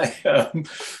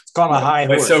called a high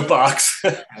horse. Soapbox.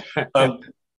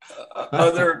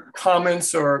 Other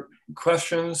comments or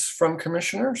questions from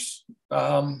commissioners?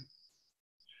 I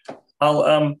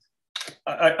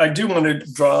do want to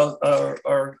draw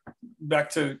back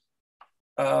to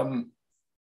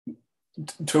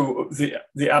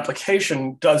the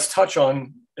application does touch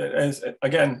on, as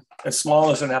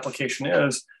small as an application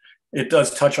is, it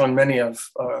does touch on many of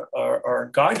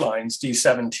our guidelines,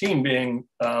 D17 being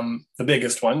the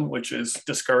biggest one, which is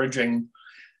discouraging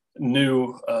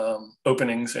new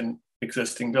openings in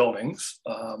existing buildings.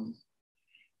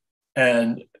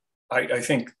 And I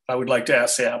think I would like to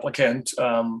ask the applicant,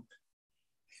 are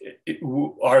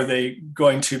they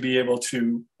going to be able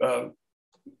to,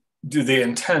 do they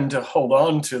intend to hold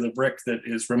on to the brick that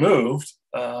is removed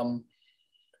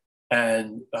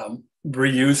and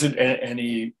reuse it in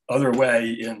any other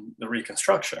way in the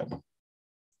reconstruction?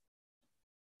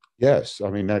 Yes, I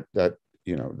mean that's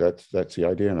the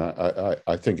idea, and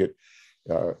I think it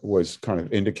was kind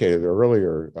of indicated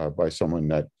earlier by someone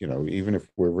that even if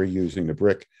we're reusing the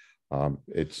brick,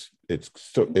 it's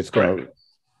going to.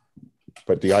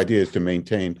 But the idea is to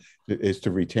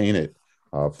retain it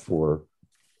for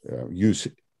use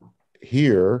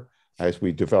here as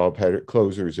we develop header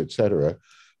closers, etc.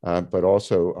 But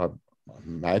also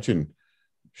imagine,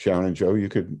 Sharon and Joe, you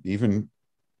could even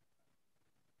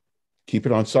keep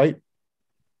it on site.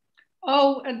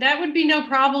 Oh, that would be no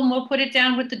problem. We'll put it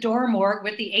down with the door morgue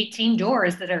with the 18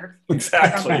 doors that are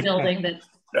exactly from the building that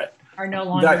are no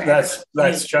longer.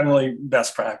 That's generally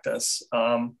best practice.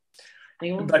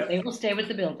 They will stay with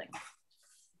the building.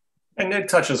 And it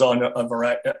touches on a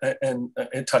variety, and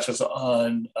it touches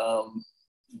on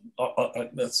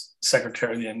the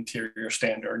Secretary of the Interior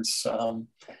standards.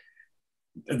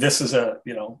 This is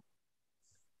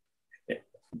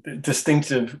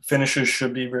distinctive finishes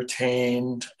should be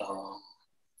retained.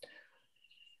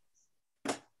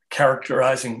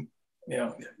 Characterizing,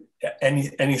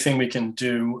 anything we can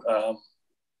do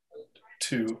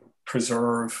to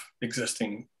preserve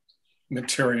existing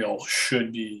material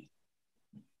should be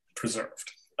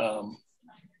preserved.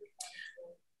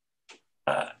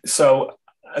 So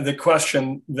the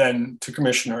question then to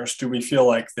commissioners, do we feel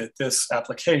like that this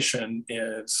application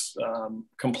is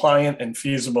compliant and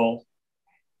feasible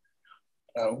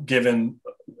given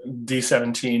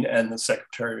D17 and the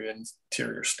Secretary of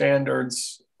Interior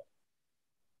standards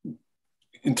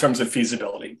in terms of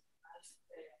feasibility?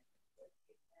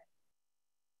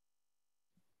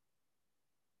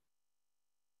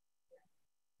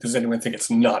 Does anyone think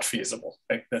it's not feasible?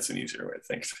 That's an easier way to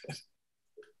think of it.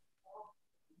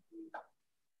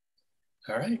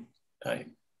 All right, I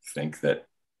think that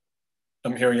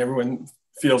I'm hearing everyone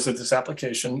feels that this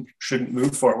application shouldn't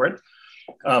move forward.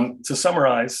 To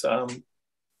summarize,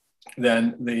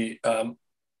 then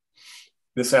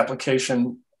this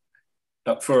application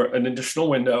for an additional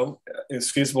window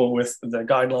is feasible with the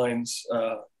guidelines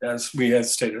as we had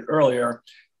stated earlier.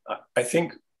 I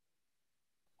think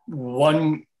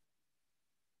one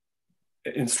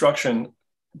instruction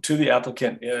to the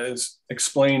applicant is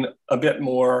explain a bit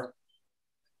more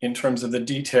in terms of the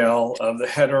detail of the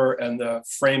header and the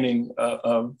framing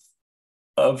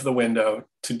of the window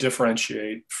to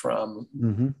differentiate from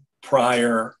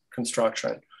prior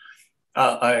construction.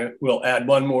 I will add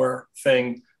one more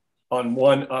thing. On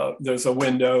one, there's a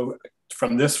window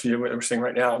from this view, what we're seeing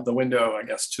right now, the window, I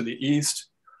guess, to the east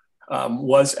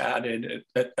was added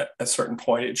at a certain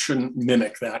point. It shouldn't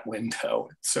mimic that window.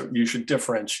 So you should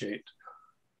differentiate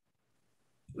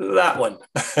that one.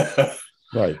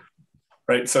 Right.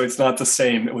 Right. So it's not the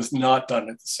same. It was not done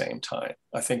at the same time.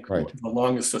 I think right. The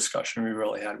longest discussion we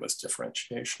really had was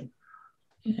differentiation.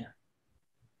 Yeah.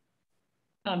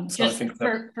 Just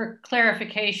for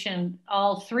clarification,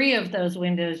 all three of those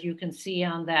windows you can see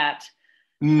on that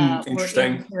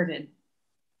interesting. were inverted.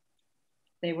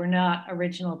 They were not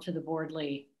original to the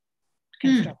Boardley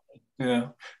construction. Yeah.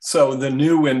 So the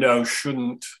new window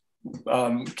shouldn't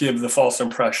give the false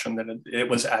impression that it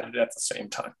was added at the same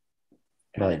time.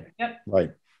 Right. Yep.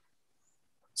 Right.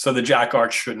 So the jack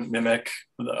arch shouldn't mimic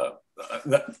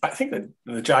I think that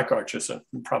the jack arch is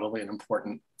probably an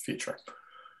important feature.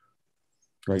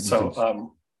 Right.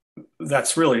 So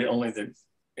that's really only the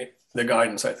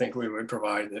guidance I think we would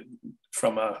provide, that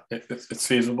from if it's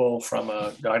feasible from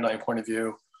a guideline point of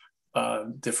view,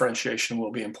 differentiation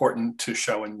will be important to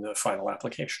show in the final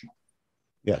application.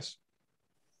 Yes.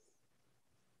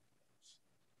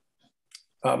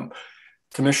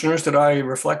 Commissioners, did I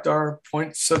reflect our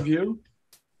points of view?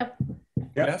 Yep.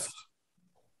 Yes.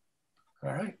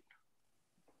 All right.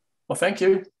 Well, thank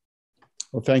you.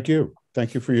 Well, thank you.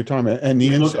 Thank you for your time and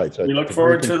the insights. We look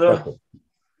forward to the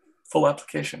full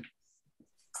application.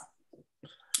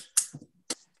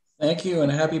 Thank you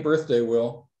and happy birthday,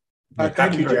 Will.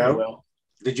 Thank you, Joe. Will.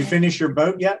 Did you finish your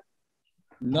boat yet?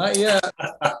 Not yet.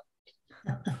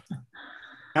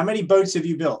 How many boats have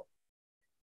you built?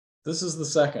 This is the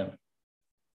second.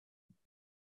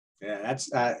 Yeah, that's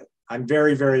I'm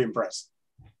very, very impressed.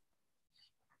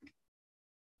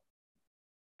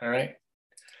 All right.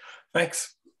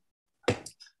 Thanks.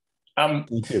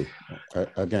 Thank you.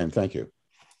 Again, thank you.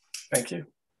 Thank you.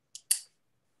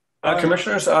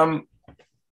 Commissioners,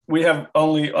 we have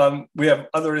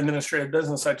other administrative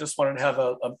business. I just wanted to have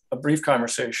a brief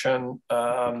conversation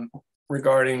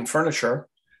regarding furniture.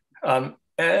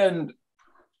 And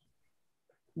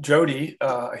Jody,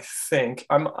 I think,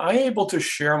 am I able to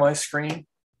share my screen?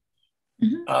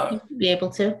 Mm-hmm. You'd be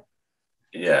able to.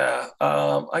 Yeah,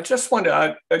 I just want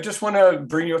to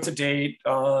bring you up to date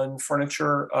on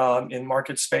furniture in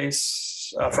market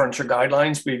space, furniture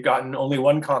guidelines. We've gotten only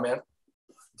one comment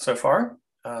so far,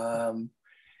 and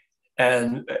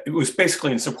it was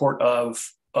basically in support of.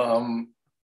 Well,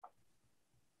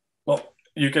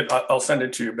 I'll send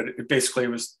it to you, but it basically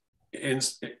was.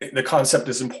 The concept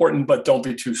is important, but don't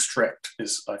be too strict.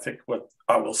 Is I think what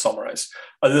I will summarize.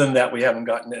 Other than that, we haven't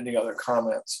gotten any other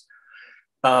comments.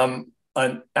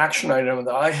 An action item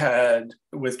that I had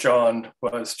with John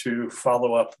was to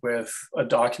follow up with a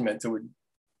document that would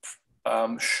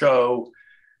show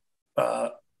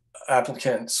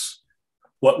applicants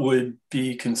what would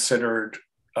be considered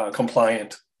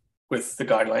compliant with the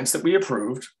guidelines that we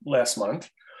approved last month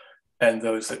and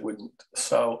those that wouldn't.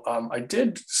 So I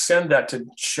did send that to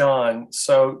John.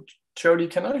 So Jody,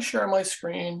 can I share my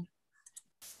screen?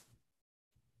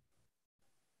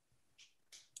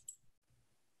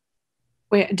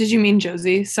 Wait, did you mean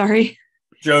Josie? Sorry.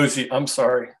 Josie, I'm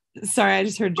sorry. Sorry, I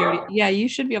just heard Jody. Yeah, you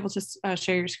should be able to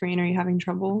share your screen. Are you having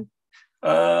trouble?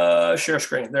 Share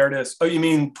screen. There it is. Oh, you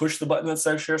mean push the button that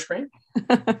says share screen?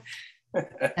 Yeah,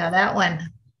 that one.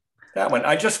 That one.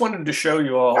 I just wanted to show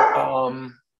you all.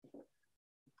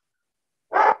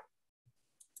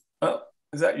 Oh,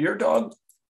 is that your dog,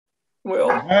 Will?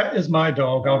 That is my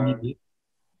dog. I'll mute you.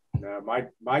 No,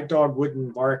 my dog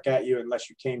wouldn't bark at you unless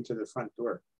you came to the front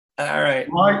door. All right.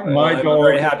 My I'm dog.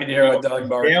 very happy to hear a dog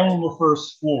bark. Down on the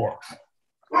first floor.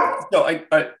 No,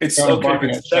 it's okay.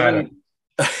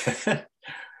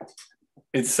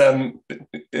 It's 7.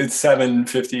 It's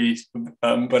 7:50.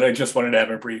 But I just wanted to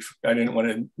have a brief. I didn't want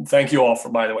to thank you all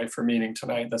by the way, for meeting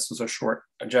tonight. This was a short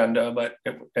agenda, but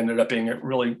it ended up being a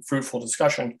really fruitful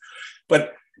discussion.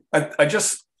 But I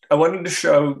wanted to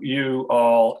show you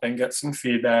all and get some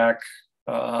feedback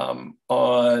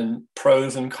on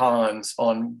pros and cons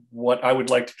on what I would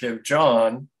like to give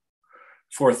John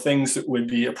for things that would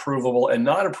be approvable and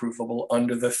not approvable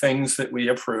under the things that we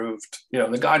approved, the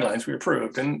guidelines we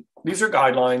approved. And these are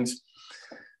guidelines,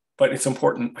 but it's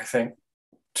important, I think,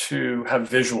 to have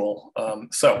visual.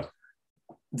 So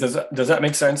does that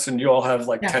make sense? And you all have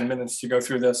like 10 minutes to go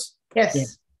through this?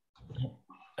 Yes.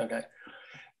 Okay.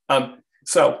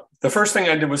 So the first thing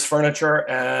I did was furniture.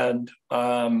 And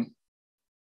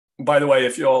by the way,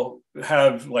 if you all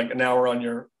have like an hour on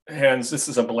your hands, this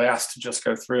is a blast to just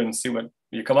go through and see what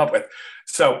you come up with.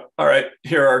 So, all right,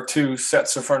 here are 2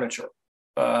 sets of furniture.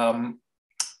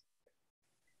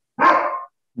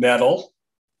 Metal,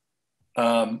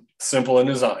 simple in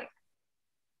design,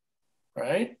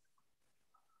 right?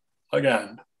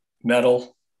 Again,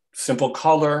 metal, simple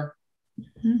color,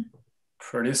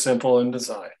 pretty simple in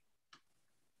design.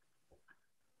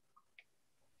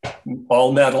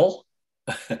 All metal.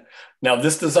 Now,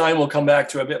 this design we'll come back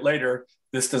to a bit later.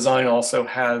 This design also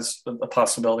has the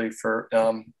possibility for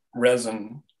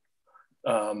resin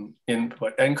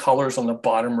input and colors on the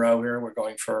bottom row here. We're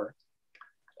going for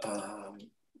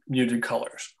muted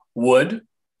colors. Wood.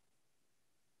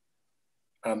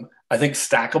 I think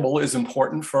stackable is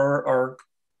important for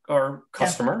our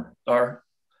customer. Our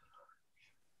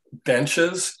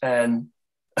benches and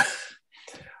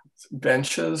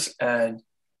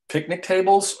picnic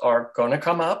tables are going to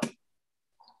come up.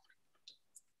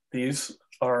 These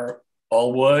are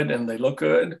all wood and they look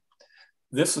good.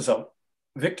 This is a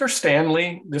Victor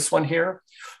Stanley. This one here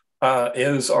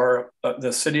is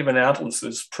the city of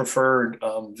Annapolis's preferred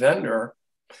vendor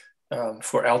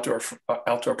for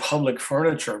outdoor public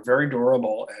furniture. Very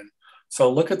durable, and so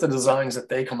look at the designs that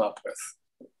they come up with.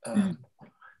 And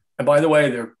by the way,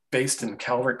 they're based in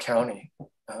Calvert County.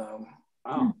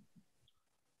 Wow.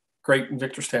 great. And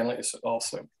Victor Stanley is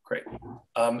also great.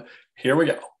 Here we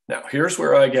go. Now, here's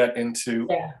where I get into,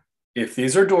 if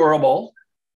these are durable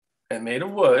and made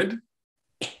of wood,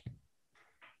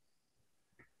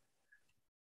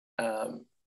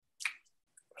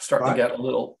 starting to get a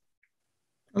little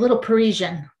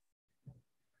Parisian.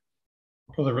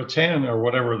 Well, the rattan or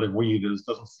whatever the weed is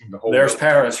doesn't seem to hold. There's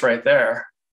Paris right there.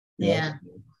 Yeah.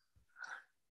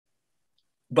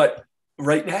 But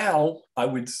right now, I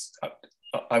will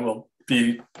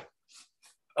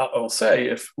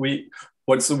say,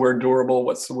 what's the word durable?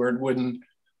 What's the word wooden?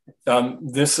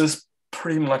 This is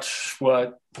pretty much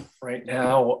what right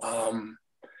now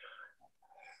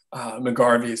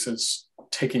McGarvey's is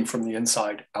taking from the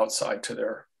inside outside to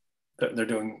they're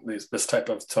doing this type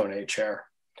of Tonnet chair.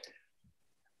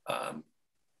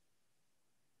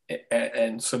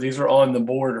 And so these are on the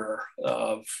border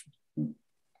of,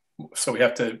 so we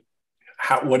have to,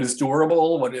 what is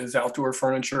durable? What is outdoor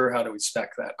furniture? How do we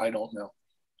spec that? I don't know.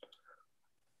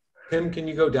 Tim, can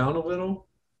you go down a little?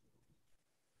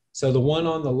 So the one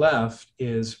on the left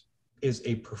is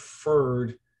a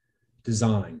preferred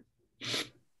design.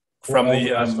 From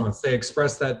the restaurants. They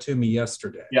expressed that to me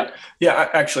yesterday. Yeah.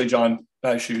 Actually, John,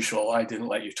 as usual, I didn't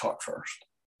let you talk first.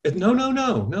 No.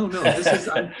 This is.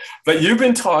 But you've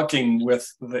been talking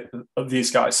with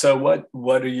these guys. So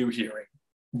what are you hearing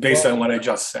based on what I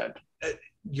just said?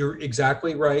 You're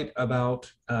exactly right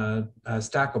about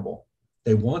stackable.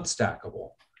 They want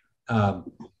stackable,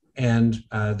 and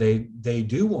they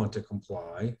do want to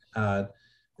comply.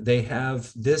 They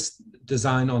have this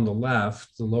design on the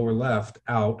left, the lower left,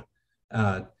 out.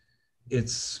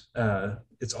 It's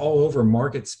all over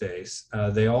market space.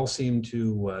 They all seem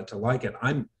to like it.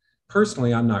 I'm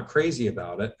not crazy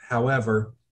about it.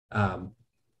 However,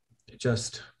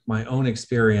 just my own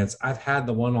experience, I've had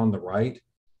the one on the right.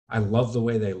 I love the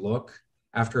way they look.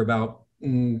 After about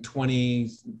 20,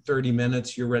 30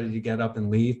 minutes, you're ready to get up and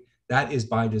leave. That is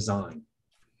by design.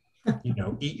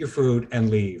 Eat your food and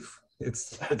leave.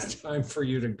 It's time for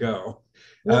you to go.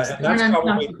 And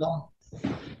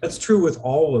that's true with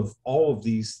all of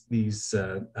these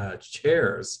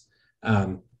chairs.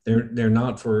 They're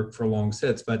not for long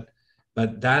sits, but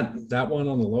that one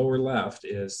on the lower left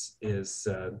is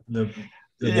the one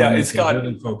it's got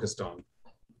really focused on.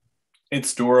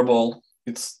 It's durable.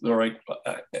 It's the right.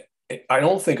 I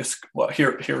don't think it's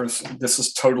this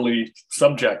is totally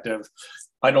subjective.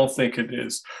 I don't think it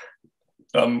is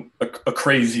a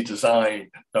crazy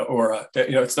design or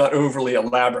it's not overly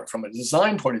elaborate from a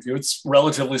design point of view. It's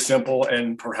relatively simple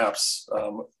and perhaps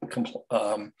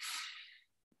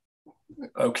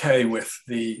okay with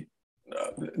the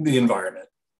environment.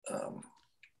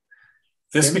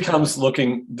 This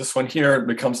one here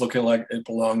becomes looking like it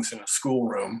belongs in a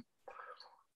schoolroom.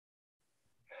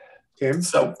 Tim?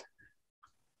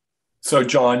 So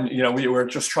John, we were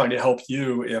just trying to help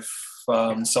you if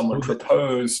someone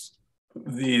proposed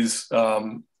these,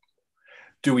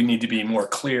 do we need to be more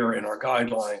clear in our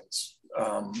guidelines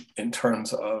in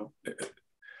terms of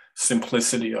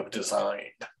simplicity of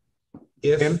design?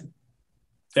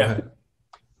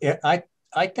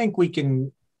 I think we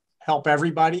can help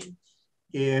everybody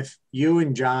if you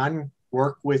and John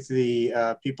work with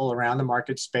the people around the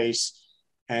market space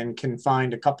and can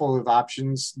find a couple of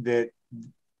options that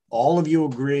all of you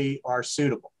agree are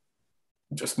suitable.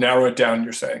 Just narrow it down,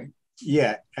 you're saying?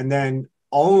 Yeah, and then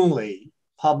only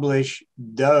publish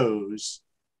those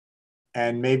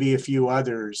and maybe a few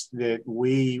others that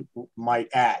we might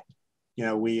add,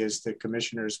 we as the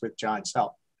commissioners with John's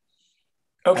help.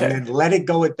 Okay. And then let it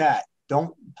go at that.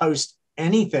 Don't post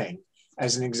anything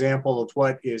as an example of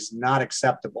what is not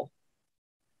acceptable.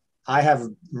 I have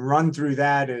run through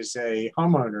that as a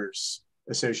homeowners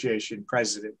association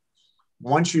president.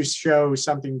 Once you show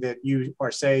something that you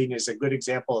are saying is a good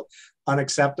example of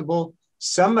unacceptable,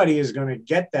 somebody is going to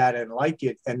get that and like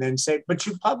it and then say, but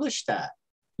you published that.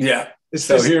 Yeah.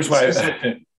 Here's why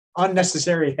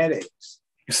unnecessary headaches.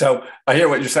 So I hear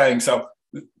what you're saying. So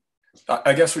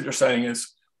I guess what you're saying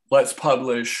is let's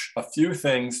publish a few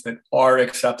things that are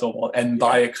acceptable, and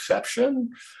by exception,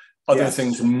 other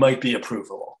things might be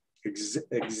approvable.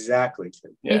 Exactly.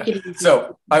 Yeah.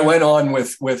 So I went on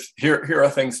with here are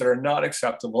things that are not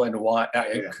acceptable and why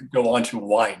I could go on to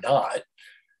why not.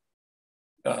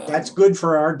 That's good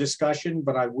for our discussion,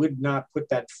 but I would not put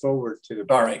that forward to the.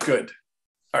 All right, good.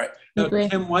 All right. Now,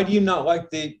 Tim, why do you not like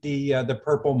the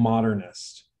purple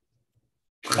modernist?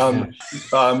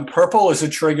 Purple is a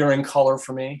triggering color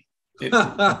for me. You're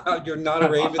not a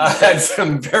Raven. I had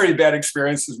some very bad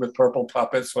experiences with purple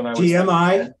puppets when I was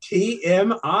TMI.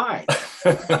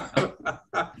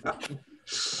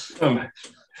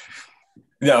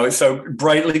 No, so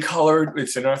brightly colored.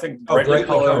 It's another thing. Brightly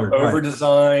colored, over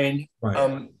designed.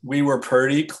 Right. We were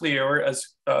pretty clear as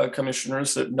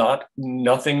commissioners that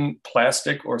nothing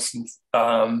plastic or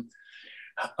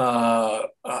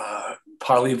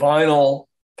polyvinyl.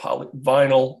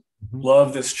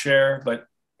 Love this chair, but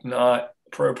not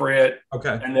appropriate.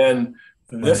 Okay. And then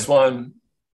this one,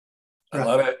 I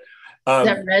love it. Is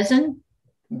that resin?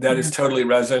 That is totally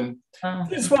resin. Oh.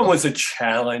 This one was a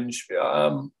challenge.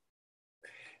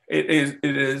 It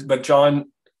is, but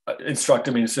John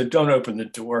instructed me and said, don't open the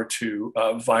door to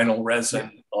vinyl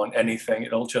resin on anything.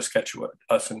 It'll just get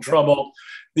us in trouble.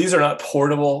 These are not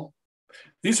portable.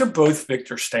 These are both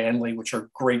Victor Stanley, which are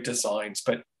great designs,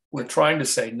 but we're trying to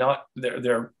say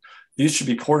these should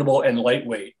be portable and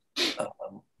lightweight.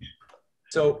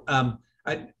 So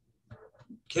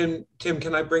Tim,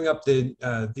 can I bring up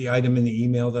the item in the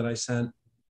email that I sent?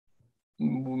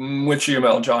 Which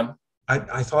email, John?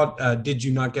 I thought, did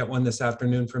you not get one this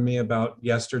afternoon from me about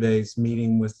yesterday's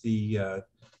meeting with the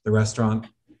restaurant?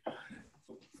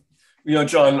 You know,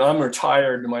 John, I'm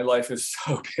retired and my life is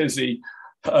so busy.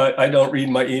 I don't read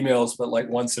my emails, but like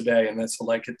once a day, and that's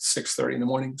like at 6:30 in the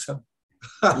morning. So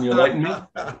can you enlighten me?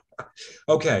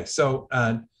 Okay, so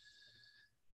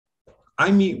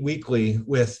I meet weekly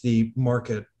with the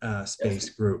market space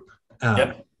group,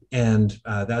 and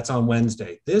that's on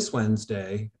Wednesday. This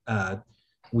Wednesday,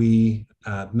 we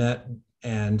met,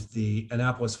 and the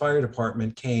Annapolis Fire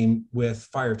Department came with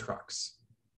fire trucks.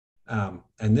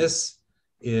 And this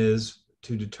is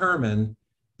to determine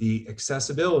the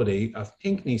accessibility of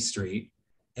Pinckney Street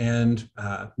and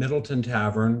Middleton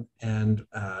Tavern and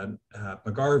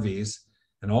McGarvey's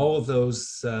and all of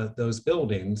those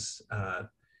buildings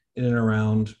in and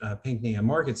around Pinckney and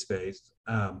Market Space.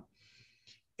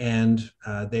 And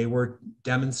they were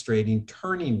demonstrating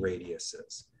turning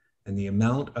radiuses and the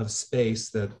amount of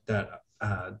space that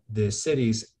the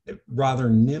city's rather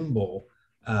nimble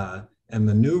and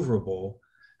maneuverable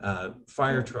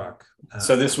fire truck.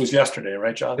 So this was yesterday,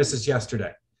 right, John? This is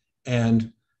yesterday.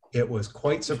 And it was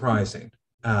quite surprising.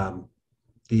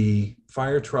 The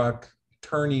fire truck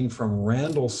turning from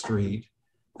Randall Street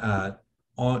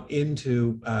on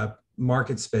into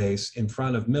Market Space in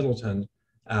front of Middleton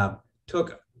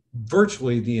took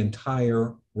virtually the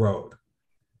entire road.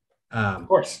 Of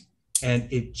course. And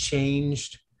it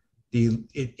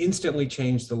instantly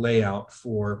changed the layout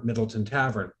for Middleton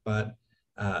Tavern, but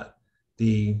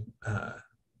the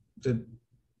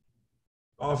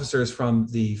officers from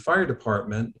the fire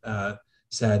department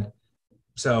said,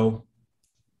 so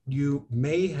you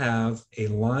may have a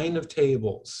line of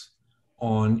tables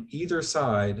on either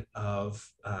side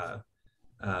of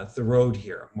the road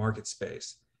here, Market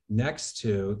Space, next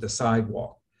to the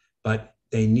sidewalk, but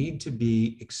they need to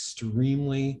be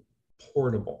extremely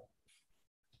portable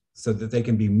so that they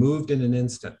can be moved in an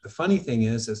instant. The funny thing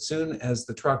is, as soon as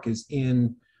the truck is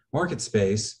in Market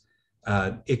Space,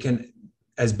 it can,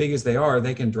 as big as they are,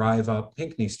 they can drive up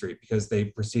Pinckney Street because they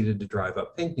proceeded to drive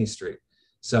up Pinckney Street.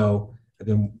 So I've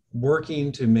been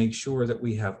working to make sure that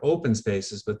we have open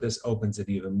spaces, but this opens it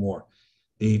even more.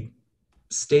 The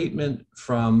statement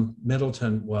from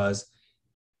Middleton was,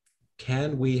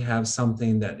 can we have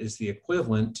something that is the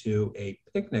equivalent to a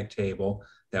picnic table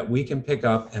that we can pick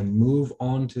up and move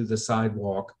onto the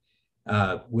sidewalk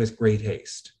with great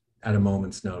haste at a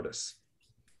moment's notice?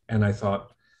 And I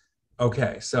thought,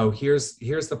 okay, so here's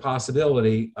the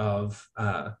possibility of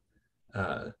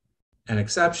an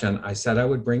exception. I said I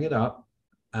would bring it up,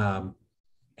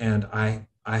 and I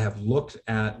have looked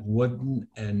at wooden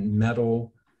and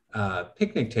metal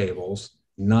picnic tables,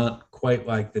 not quite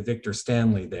like the Victor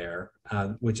Stanley there,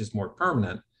 which is more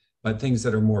permanent, but things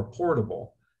that are more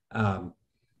portable.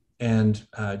 And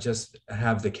just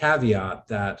have the caveat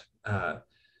that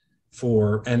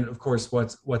and of course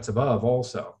what's above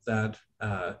also, that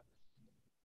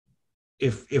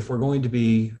if we're going to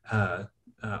be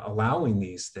allowing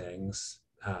these things,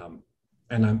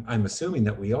 and I'm assuming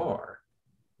that we are,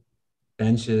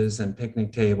 benches and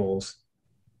picnic tables.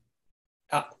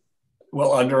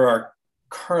 Well, under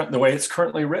the way it's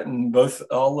currently written,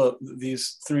 all of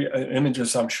these three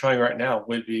images I'm showing right now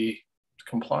would be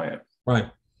compliant. Right.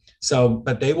 So,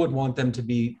 but they would want them to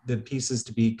be, the pieces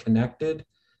to be connected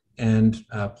and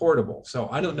portable. So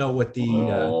I don't know what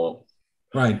the,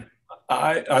 right.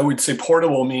 I would say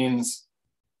portable means,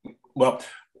 well,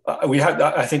 we had,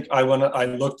 I think I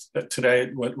looked at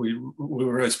today, what we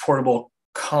were as portable,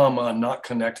 comma, not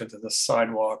connected to the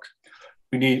sidewalk.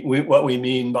 What we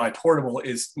mean by portable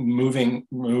is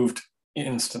moved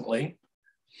instantly.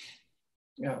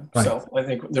 Yeah, right. So I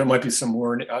think there might be some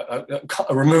word,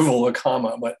 a removal of a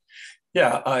comma, but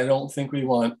yeah, I don't think we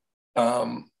want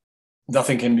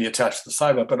nothing can be attached to the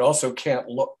sidewalk, but also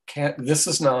this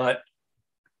is not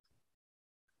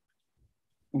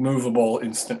movable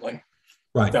instantly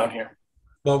down here.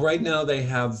 Well, right now they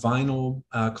have vinyl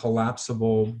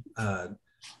collapsible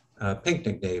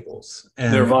picnic tables.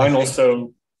 And they're vinyl,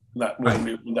 so that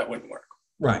wouldn't work.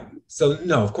 Right. So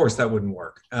no, of course that wouldn't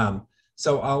work.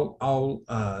 So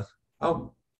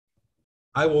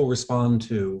I will respond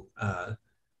to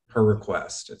her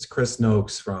request. It's Chris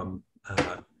Noakes from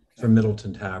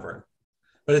Middleton Tavern.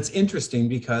 But it's interesting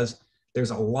because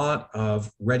there's a lot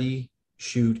of ready,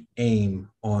 shoot, aim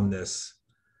on this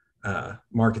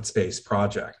market space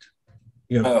project.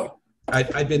 You know,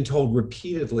 I'd been told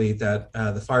repeatedly that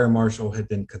the fire marshal had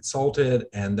been consulted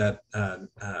and that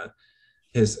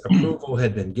his approval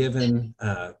had been given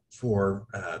for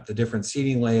the different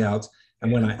seating layouts.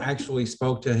 And when I actually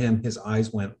spoke to him, his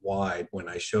eyes went wide when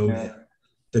I showed him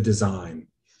the design.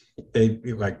 They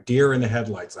like deer in the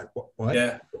headlights, like what?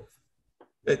 Yeah.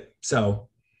 So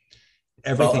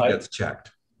everything gets checked.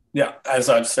 Yeah, as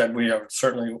I've said, we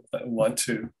certainly want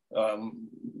to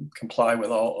comply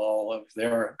with all of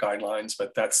their guidelines,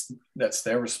 but that's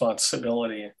their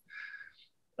responsibility.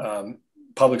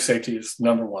 Public safety is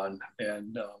number one,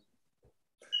 and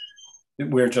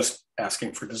we're just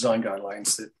asking for design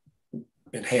guidelines that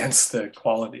enhance the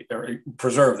quality or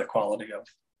preserve the quality of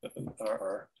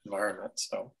our environment.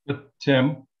 So,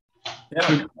 Tim,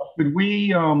 could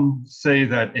we say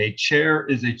that a chair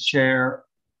is a chair,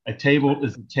 a table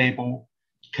is a table,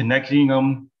 connecting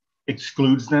them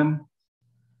excludes them?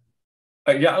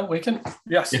 Yeah, we can.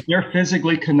 Yes. If they're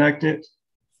physically connected,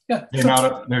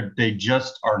 they're they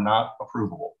just are not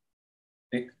approvable.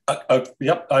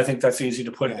 Yep, I think that's easy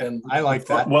to put in. I like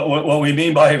that. What we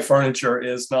mean by furniture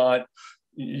is not.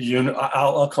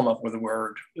 I'll come up with a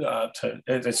word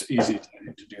it's easy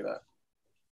to do that.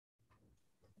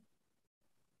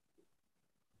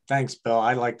 Thanks, Bill.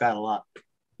 I like that a lot.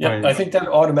 Yeah, I think that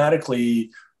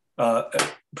automatically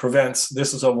prevents.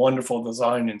 This is a wonderful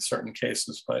design in certain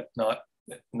cases, but not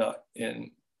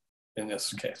in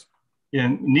this case.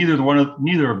 And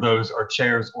neither of those are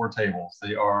chairs or tables.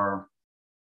 They are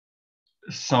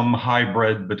some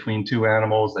hybrid between two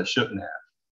animals that shouldn't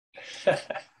have.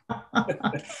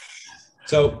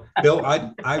 So, Bill,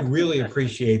 I really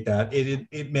appreciate that.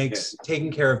 It makes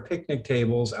taking care of picnic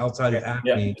tables outside of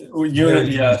Acme.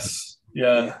 Yes.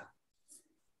 Yeah.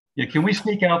 Yeah. Can we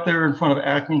sneak out there in front of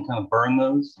Acme and kind of burn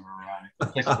those?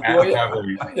 You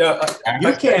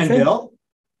can, Bill.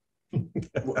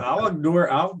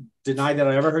 I'll deny that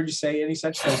I ever heard you say any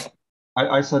such thing.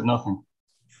 I said nothing.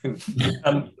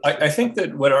 I think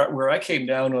that where I came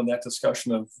down on that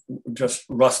discussion of just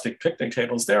rustic picnic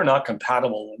tables, they're not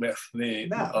compatible with the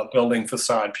building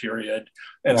facade period.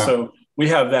 And so we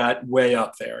have that way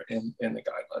up there in the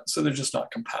guidelines. So they're just not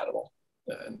compatible.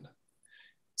 And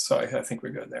so I think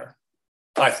we're good there.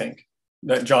 I think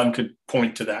that John could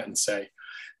point to that and say,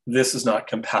 this is not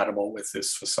compatible with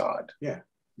this facade. Yeah,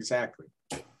 exactly.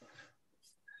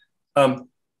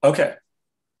 Okay.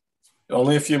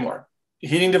 Only a few more.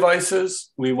 Heating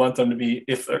devices, we want them to be,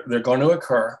 if they're going to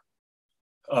occur,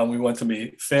 we want them to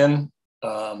be thin,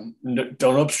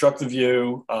 don't obstruct the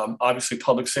view. Obviously,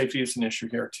 public safety is an issue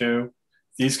here too.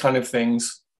 These kind of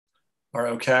things are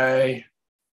okay.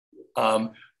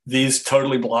 These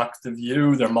totally block the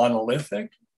view. They're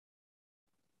monolithic.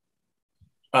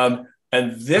 And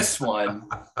this one.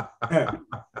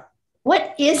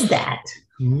 What is that?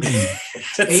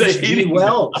 It's a heating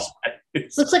Wells.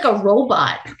 It looks like a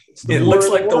robot. It looks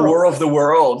like the War of the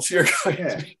Worlds. You're going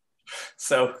to,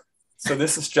 so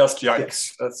this is just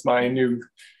yikes. That's my new.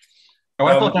 Oh,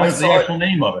 I thought that was the actual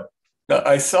name of it.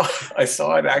 I saw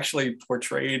it actually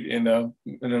portrayed in an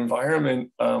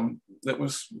environment that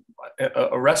was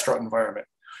a restaurant environment.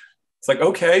 It's like,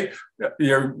 okay,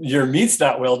 your meat's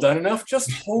not well done enough.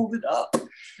 Just hold it up.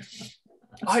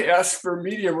 I asked for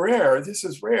medium rare. This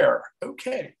is rare.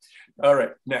 Okay. All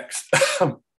right. Next.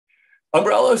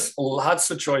 Umbrellas,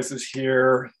 lots of choices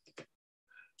here.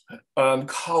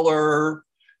 Color.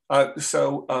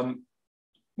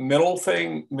 Middle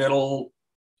thing, middle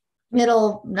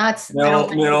mass.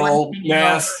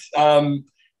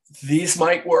 These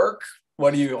might work.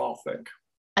 What do you all think?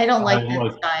 I don't like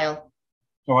that style.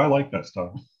 Oh, I like that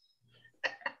style.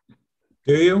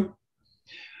 Do you?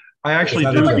 I actually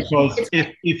do, because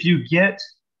if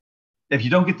you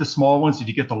don't get the small ones, if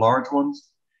you get the large ones,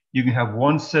 you can have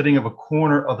one setting of a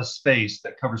corner of a space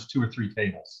that covers 2 or 3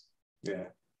 tables. Yeah.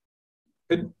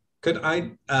 Could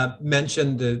I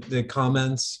mention the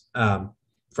comments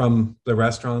from the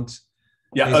restaurants?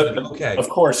 Yeah, okay. Of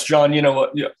course, John. You know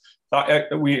what?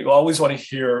 we always want to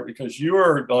hear, because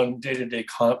you're on day-to-day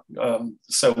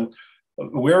so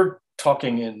we're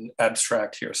talking in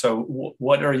abstract here. So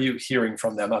what are you hearing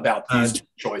from them about these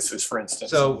choices, for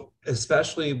instance? So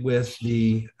especially with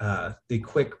the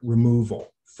quick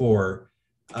removal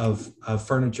of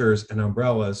furnitures and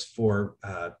umbrellas for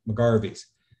McGarvey's,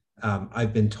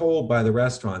 I've been told by the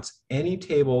restaurants, any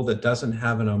table that doesn't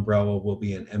have an umbrella will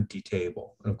be an empty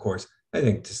table. And of course, I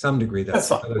think to some degree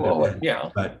that's yeah.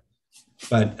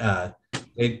 But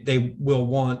they will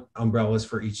want umbrellas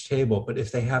for each table. But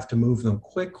if they have to move them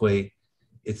quickly,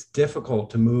 it's difficult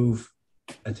to move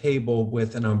a table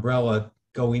with an umbrella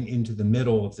going into the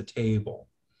middle of the table.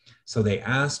 So they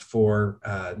asked for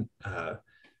an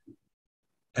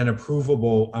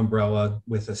approvable umbrella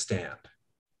with a stand.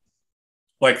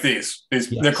 Like these yes.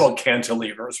 They're called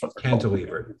cantilevers.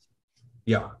 Cantilever.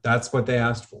 Yeah, that's what they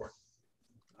asked for.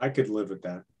 I could live with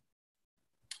that.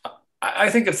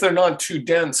 I think if they're not too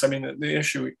dense, I mean, the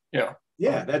issue, yeah.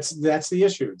 Yeah, that's the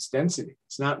issue. It's density.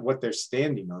 It's not what they're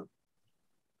standing on.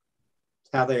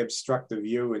 It's how they obstruct the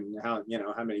view and how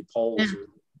many poles.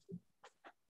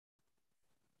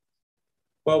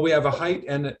 Well, we have a height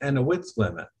and a width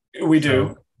limit. We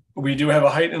do. We do have a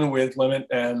height and a width limit,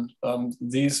 and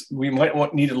these we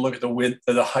might need to look at the width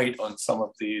or the height on some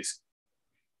of these.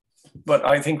 But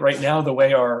I think right now, the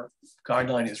way our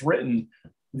guideline is written,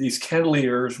 these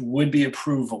cantilevers would be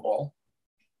approvable.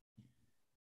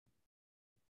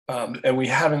 And we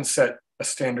haven't set a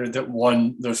standard that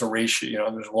there's a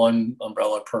ratio, there's one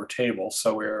umbrella per table.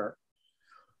 So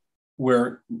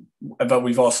but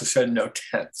we've also said no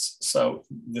tents. So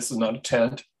this is not a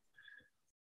tent.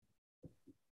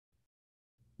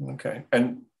 Okay,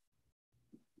 and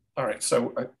all right,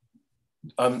 so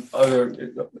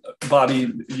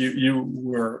Bobby, you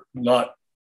were not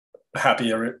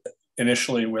happy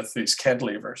initially with these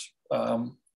cantilevers.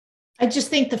 I just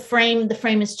think the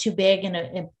frame is too big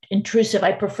and intrusive.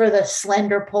 I prefer the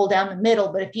slender pull down the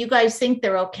middle, but if you guys think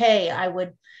they're okay, I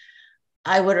would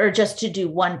urge us to do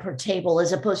one per table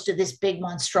as opposed to this big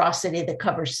monstrosity that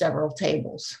covers several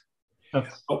tables.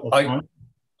 I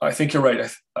think you're right.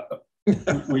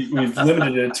 We've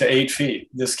limited it to 8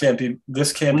 feet. This can't be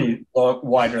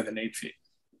wider than 8 feet.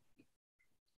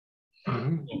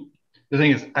 The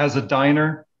thing is, as a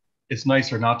diner, it's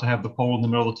nicer not to have the pole in the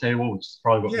middle of the table, which is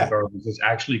probably what McGarvey's is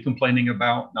actually complaining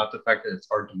about, not the fact that it's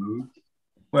hard to move.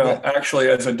 Well, actually,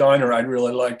 as a diner, I'd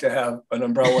really like to have an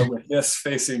umbrella with this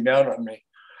facing down on me.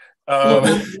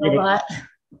 And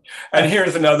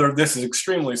here's another. This is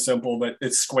extremely simple, but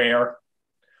it's square.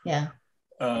 Yeah.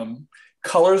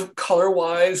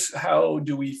 Color-wise, how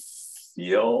do we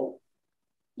feel?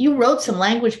 You wrote some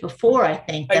language before, I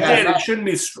think. I did. It shouldn't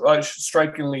be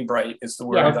strikingly bright is the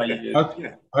word I used.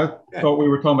 I thought we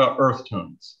were talking about earth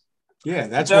tones. Yeah,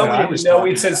 that's what I was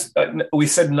talking about. We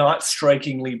said not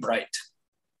strikingly bright.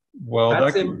 Well,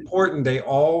 that's important. They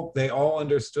all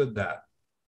understood that.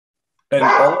 And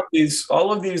all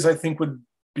of these, I think, would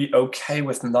be okay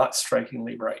with not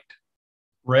strikingly bright.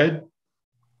 Red?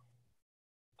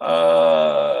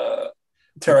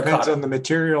 Terracotta. Depends on the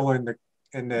material and the.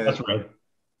 That's right.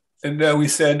 And we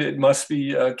said it must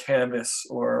be canvas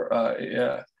or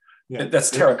that's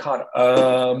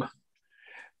terracotta.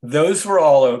 Those were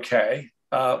all okay.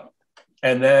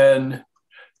 And then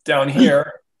down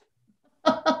here.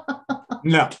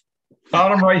 No.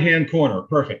 Bottom right-hand corner.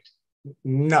 Perfect.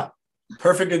 No.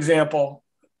 Perfect example.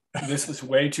 This is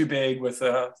way too big with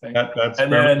a thing. That's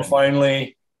and then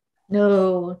finally.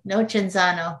 No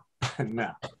Genzano.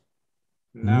 No.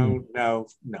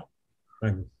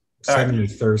 I'm suddenly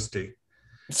thirsty.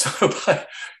 So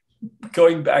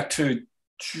going back to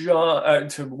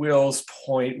to Will's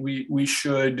point, we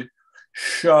should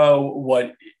show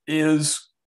what is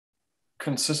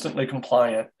consistently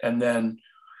compliant, and then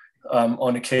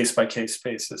on a case-by-case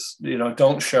basis.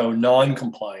 Don't show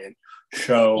non-compliant.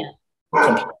 Show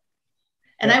compliant.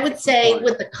 And I would say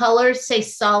with the colors, say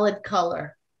solid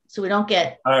color, so we don't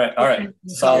get. All right.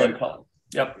 Solid color.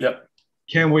 Yep.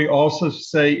 Can we also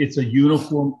say it's a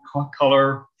uniform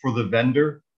color for the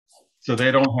vendor? So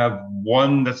they don't have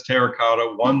one that's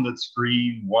terracotta, one that's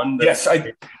green, one that's...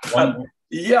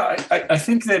 Yes, I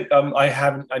think that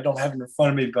I don't have it in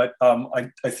front of me, but I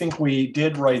think we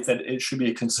did write that it should be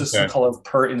a consistent color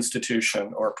per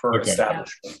institution or per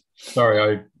establishment. Sorry,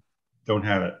 I don't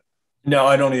have it. No,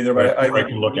 I don't either, but I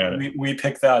can look at it. We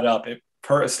picked that up.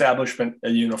 Per establishment, a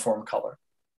uniform color.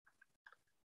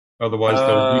 Otherwise,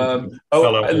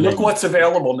 look what's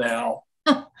available now.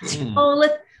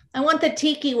 I want the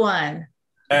tiki one.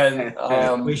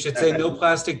 And we should say no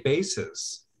plastic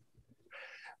bases.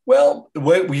 Well,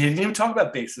 we didn't even talk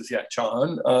about bases yet,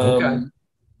 John. Okay.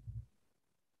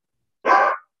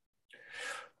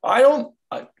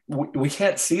 We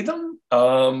can't see them.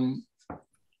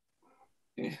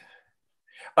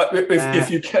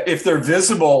 If they're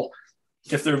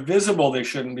visible, they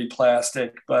shouldn't be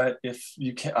plastic. But if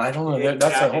you can't, I don't know.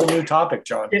 That's a whole new topic,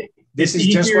 John. This is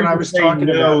just what I was talking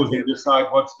about. To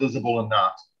decide what's visible and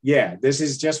not. Yeah, this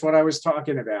is just what I was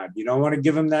talking about. You don't want to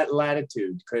give them that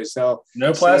latitude because they'll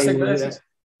no plastic.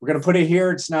 We're going to put it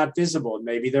here. It's not visible.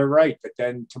 Maybe they're right, but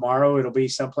then tomorrow it'll be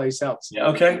someplace else. Yeah,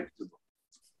 okay.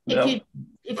 If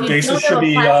you bases should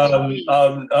be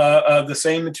the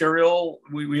same material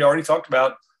we already talked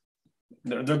about.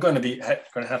 They're going to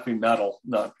have to be metal,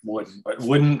 not wooden, but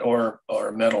wooden or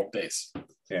metal base.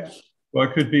 Yeah. Well,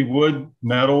 it could be wood,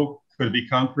 metal. Could it be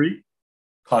concrete?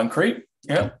 Concrete.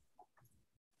 Yeah.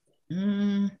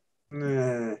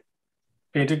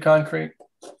 Painted concrete.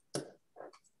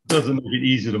 Doesn't make it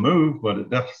easy to move, but it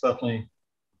definitely.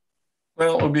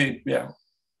 Well, it would be, yeah.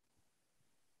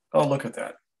 I'll look at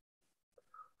that.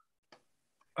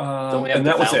 And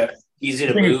that was it. Easy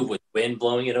to move with wind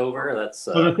blowing it over. That's.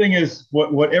 So the thing is,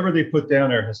 whatever they put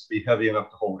down there has to be heavy enough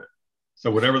to hold it.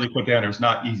 So whatever they put down there is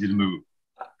not easy to move.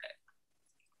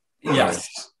 Yes.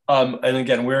 And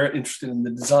again, we're interested in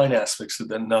the design aspects of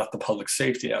them, not the public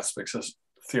safety aspects. As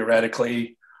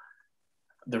theoretically,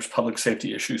 there's public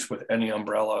safety issues with any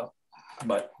umbrella,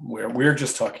 but we're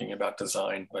just talking about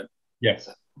design. But yes.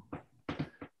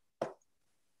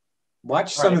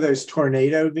 Watch some of those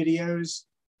tornado videos.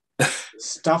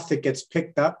 Stuff that gets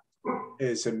picked up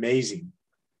is amazing.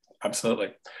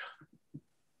 Absolutely.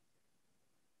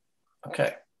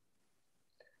 Okay.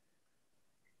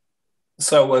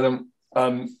 So what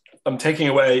I'm taking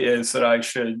away is that I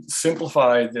should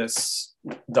simplify this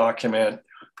document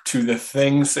to the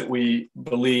things that we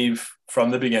believe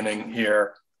from the beginning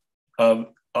here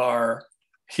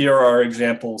here are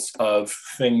examples of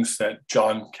things that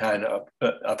John can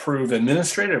approve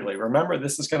administratively. Remember,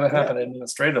 this is going to happen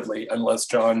administratively unless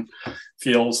John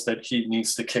feels that he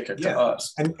needs to kick it to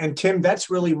us. And Tim, that's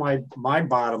really my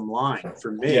bottom line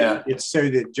for me. Yeah. It's so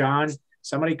that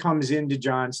somebody comes into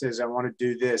John, says, I want to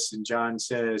do this. And John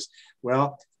says,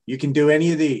 well, you can do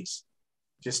any of these.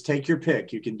 Just take your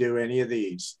pick. You can do any of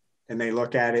these. And they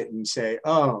look at it and say,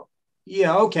 oh,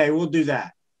 yeah, okay, we'll do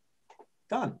that.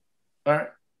 Done. All right.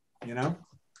 You know?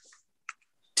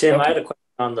 Tim, I had a question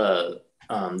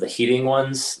on the heating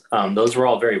ones. Those were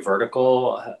all very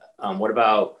vertical. What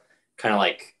about kind of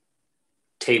like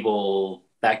table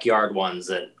backyard ones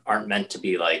that aren't meant to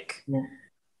be like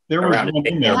there was one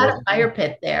in there. They had a fire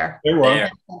pit there. There was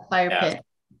fire pit.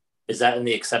 Is that in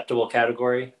the acceptable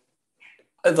category?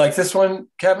 Like this one,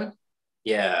 Kevin?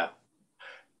 Yeah.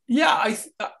 Yeah,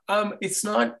 it's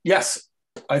not. Yes,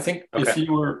 I think Okay. if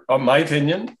you were, my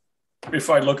opinion,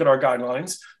 if I look at our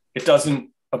guidelines, it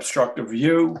doesn't obstruct a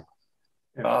view.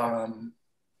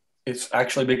 It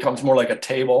actually becomes more like a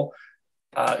table.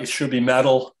 It should be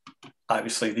metal.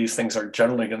 Obviously, these things are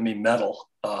generally going to be metal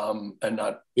and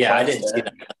not. Yeah, plastic. I didn't see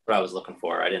that. That's what I was looking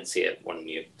for. I didn't see it when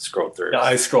you scrolled through. Yeah,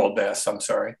 I scrolled past. I'm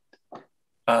sorry.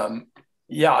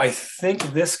 Yeah, I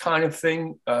think this kind of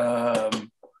thing.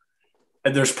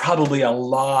 And there's probably a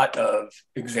lot of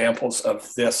examples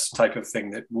of this type of thing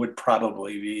that would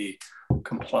probably be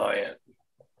compliant.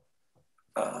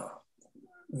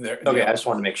 Okay, I just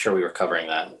wanted to make sure we were covering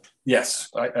that. Yes,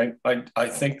 I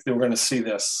think that we're going to see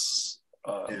this.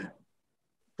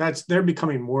 They're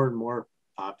becoming more and more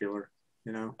popular,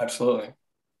 you know? Absolutely.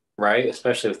 Right,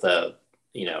 especially with the,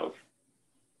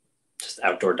 just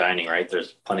outdoor dining, right?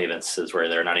 There's plenty of instances where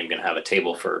they're not even going to have a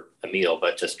table for a meal,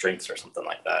 but just drinks or something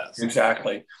like that. So.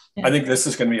 Exactly. Yeah. I think this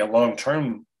is going to be a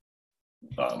long-term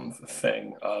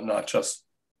thing, not just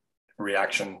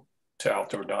reaction to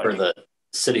outdoor dining. For the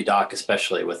city dock,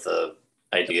 especially with the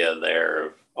idea there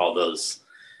of all those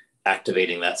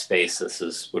activating that space,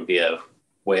 would be a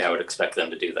way I would expect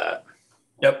them to do that.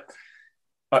 Yep.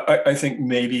 I think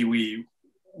maybe we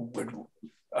would.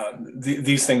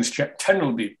 These things tend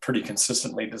to be pretty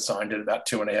consistently designed at about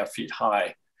 2.5 feet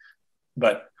high,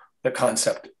 but the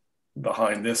concept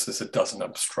behind this is it doesn't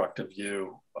obstruct a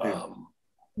view.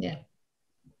 Yeah.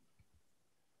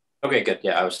 Okay, good.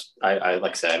 Yeah, I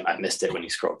like I said, I missed it when you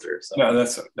scrolled through. So. No,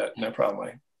 that's no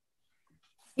problem.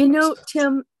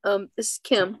 Tim, this is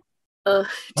Kim. One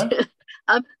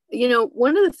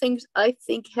of the things I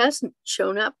think hasn't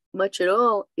shown up much at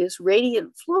all is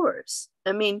radiant floors.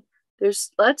 I mean,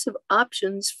 there's lots of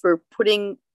options for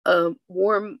putting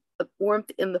warmth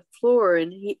in the floor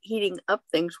and heating up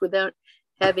things without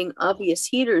having obvious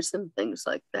heaters and things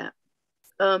like that.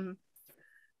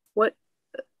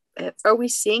 are we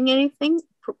seeing anything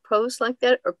proposed like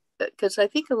that? Or because I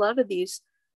think a lot of these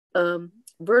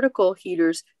vertical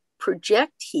heaters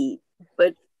project heat,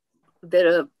 but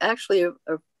that actually a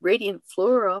radiant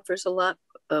floor offers a lot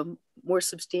more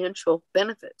substantial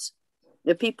benefits.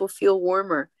 That people feel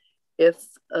warmer if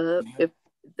the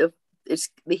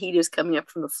heat is coming up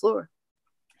from the floor.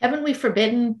 Haven't we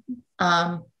forbidden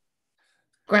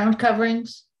ground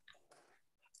coverings?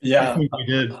 Yeah, I think we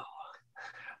did.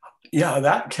 Yeah,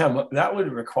 that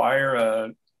would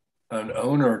require an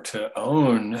owner to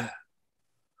own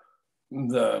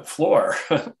the floor,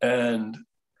 and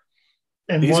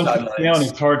once it's down,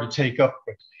 it's hard to take up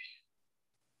quickly.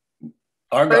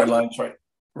 Our guidelines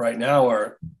right now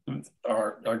are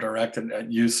directed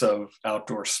at use of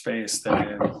outdoor space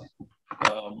that is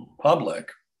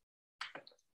public.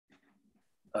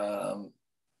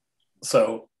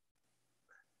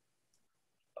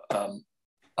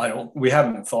 We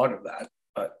haven't thought of that,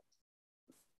 but.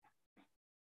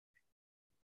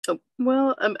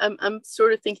 Well, I'm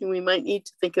sort of thinking we might need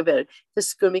to think about it. This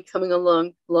is going to be coming a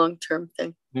long-term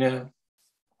thing. Yeah.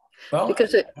 Well,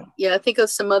 because I think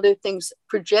of some other things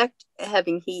project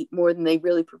having heat more than they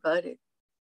really provided.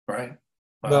 Right.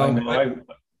 Well,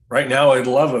 right now I'd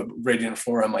love a radiant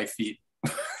floor on my feet.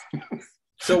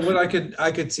 So what I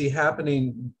could see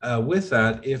happening with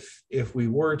that, if we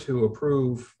were to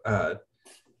approve,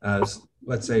 let's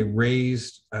say,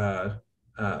 raised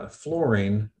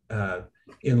flooring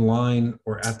in line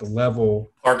or at the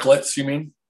level parklets, you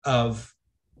mean, of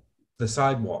the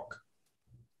sidewalk,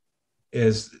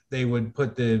 is they would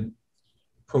put the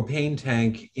propane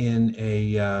tank in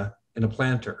a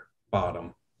planter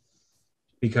bottom,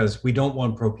 because we don't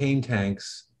want propane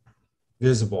tanks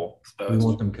visible. We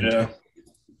want them contained. Yeah.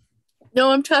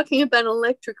 No, I'm talking about an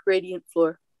electric radiant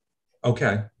floor.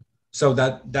 Okay, so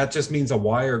that just means a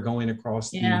wire going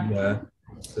across the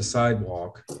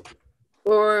sidewalk,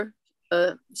 or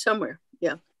somewhere.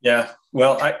 Yeah. Yeah.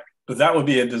 Well, that would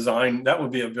be a design. That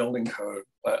would be a building code.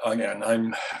 Again,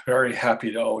 I'm very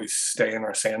happy to always stay in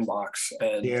our sandbox.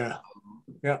 And yeah.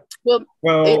 Well,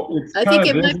 I think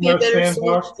it might be a better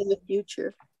sandbox solution in the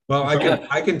future. Well,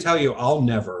 I can tell you, I'll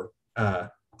never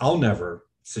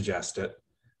suggest it,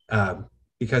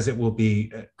 because it will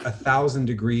be 1,000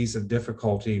 degrees of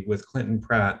difficulty with Clinton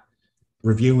Pratt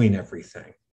reviewing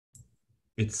everything.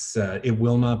 It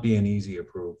will not be an easy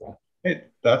approval. Hey,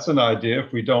 that's an idea.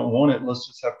 If we don't want it, let's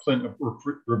just have Clinton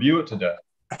review it to death.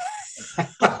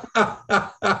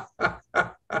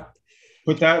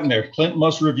 Put that in there. Clinton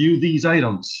must review these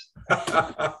items.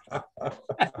 The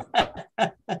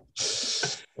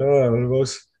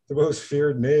most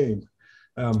feared name.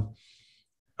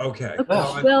 Okay.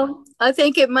 Well, I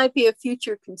think it might be a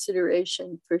future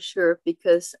consideration for sure,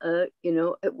 because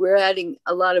we're adding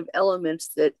a lot of elements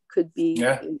that could be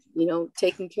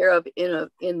taken care of in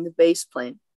the base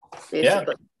plane,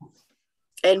 basically.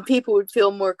 And people would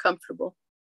feel more comfortable.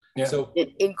 Yeah. So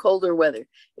in colder weather,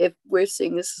 if we're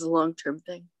seeing this as a long-term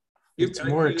thing. It's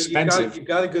more expensive. You've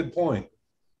got a good point.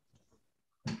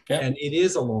 Yeah. And it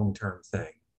is a long-term thing.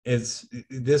 This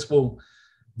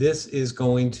is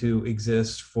going to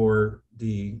exist for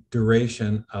the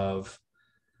duration of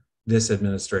this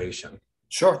administration.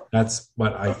 Sure. That's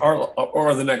what I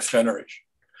or the next generation.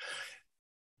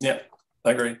 Yeah,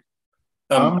 I agree.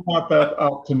 I'm not that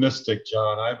optimistic,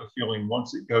 John. I have a feeling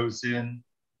once it goes in,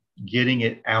 getting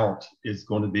it out is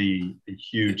going to be a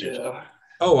huge issue.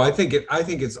 Oh, I think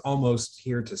it's almost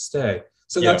here to stay.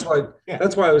 So that's why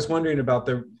I was wondering about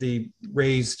the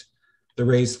raised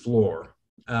floor,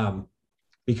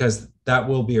 because that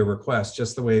will be a request,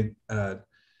 just the way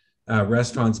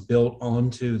restaurants built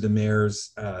onto the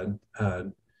mayor's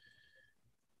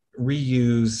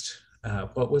reused.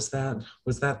 What was that?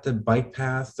 Was that the bike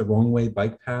path, the wrong way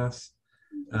bike path?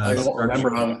 I don't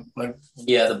remember.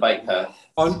 The bike path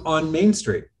on Main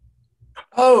Street.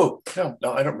 Oh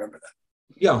no, I don't remember that.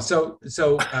 Yeah, so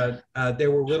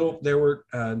there were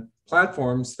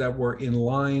platforms that were in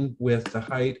line with the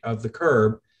height of the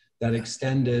curb that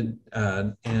extended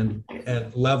and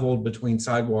leveled between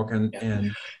sidewalk and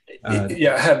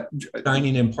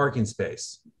dining and parking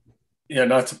space. Yeah,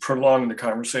 not to prolong the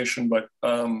conversation, but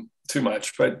too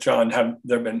much. But John, you're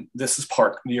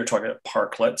talking about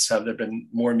parklets. Have there been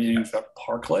more meetings about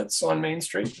parklets on Main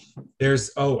Street?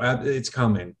 It's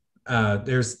coming.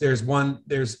 There's one.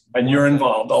 And you're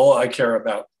involved. All I care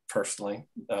about personally,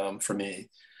 for me,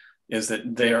 is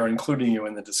that they are including you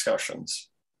in the discussions.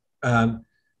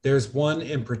 There's one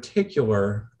in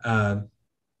particular,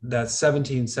 that's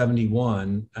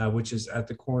 1771, which is at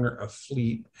the corner of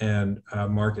Fleet and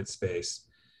Market Space.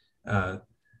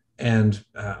 And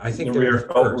I think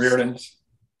Reardon's.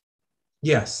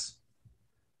 Yes.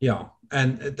 Yeah.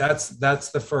 And that's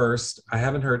the first. I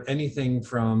haven't heard anything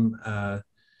from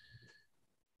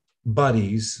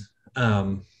Buddies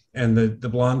and the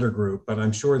Blonder group, but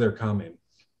I'm sure they're coming.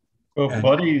 Well,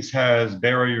 Buddies has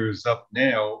barriers up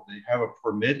now. They have a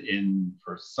permit in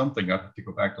for something. I have to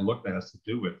go back to look that has to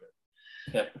do with it.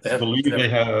 Yeah, I believe they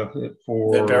have it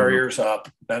for the barriers up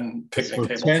and picnic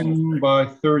tables. 10 by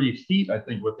 30 feet, I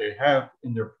think, what they have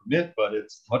in their permit, but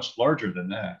it's much larger than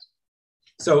that.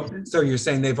 So you're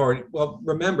saying they've already, well,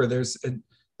 remember, the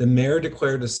mayor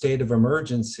declared a state of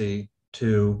emergency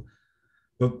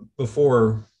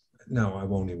before, no, I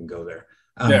won't even go there.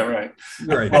 Yeah, right.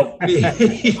 Right.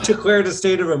 He declared a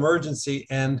state of emergency,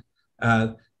 and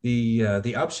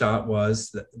the upshot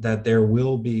was that there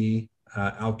will be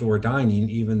outdoor dining,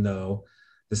 even though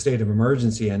the state of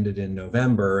emergency ended in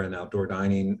November and outdoor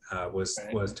dining was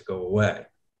to go away.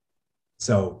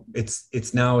 So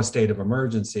it's now a state of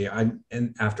emergency.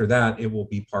 And after that, it will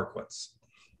be parklet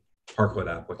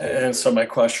applications. And so my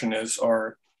question is,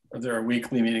 are there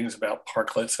weekly meetings about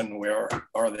parklets, and where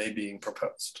are they being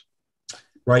proposed?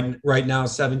 Right now,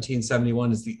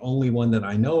 1771 is the only one that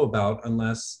I know about,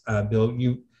 unless Bill,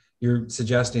 you're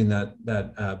suggesting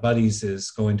that Buddies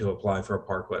is going to apply for a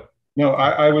parklet. No,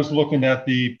 I was looking at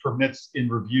the permits in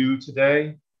review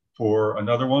today for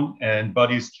another one, and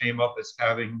Buddies came up as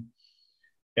having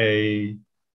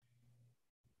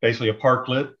basically a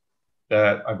parklet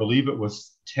that I believe it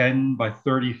was 10 by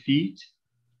 30 feet.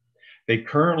 They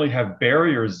currently have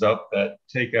barriers up that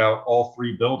take out all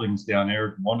three buildings down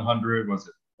there. 100, was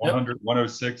it 100, yep.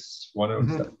 106,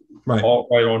 107, right. All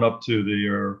right on up to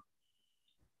the,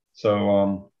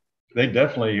 so they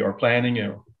definitely are planning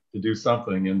to do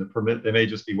something, and the permit, they may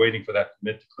just be waiting for that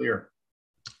permit to clear.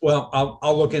 Well,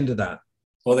 I'll look into that.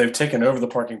 Well, they've taken over the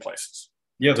parking places.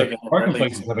 Yeah, the parking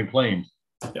places have been claimed.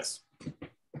 Yes.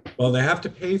 Well, they have to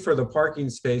pay for the parking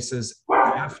spaces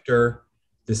after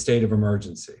the state of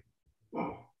emergency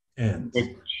ends.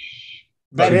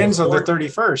 That ends on the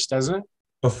 31st, doesn't it?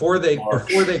 Before they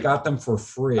got them for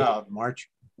free. Oh, March.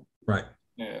 Right.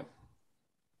 Yeah.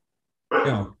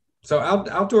 Yeah. So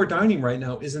outdoor dining right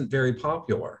now isn't very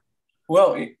popular.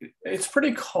 Well, it's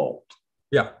pretty cold.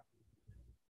 Yeah.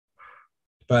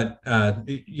 But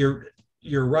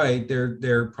you're right.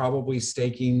 They're probably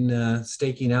staking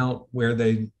out where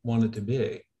they want it to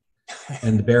be,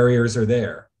 and the barriers are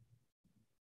there.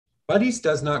 Buddies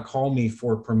does not call me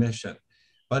for permission.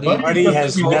 Buddy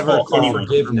has never called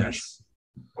forgiveness.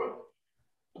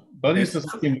 Buddies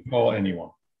doesn't seem to call anyone.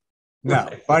 No,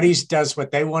 Buddies does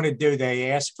what they want to do.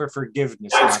 They ask for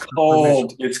forgiveness. It's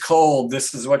cold. It's cold.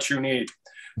 This is what you need.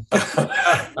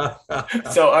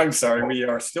 So I'm sorry, we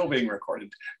are still being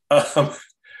recorded.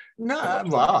 No,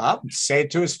 well, I'll say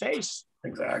it to his face.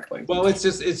 Exactly. Well, it's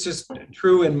just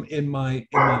true in my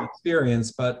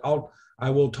experience, but I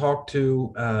will talk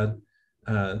to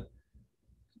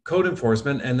code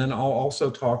enforcement, and then I'll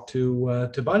also talk to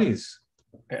Buddies.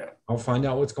 Yeah. I'll find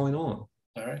out what's going on.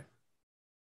 All right.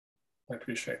 I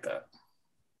appreciate that.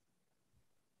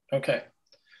 Okay.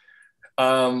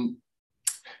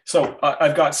 So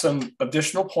I've got some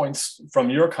additional points from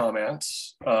your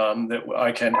comments that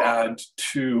I can add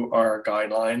to our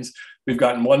guidelines. We've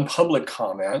gotten one public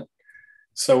comment.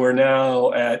 So we're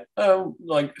now at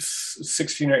like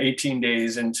 16 or 18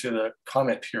 days into the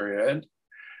comment period.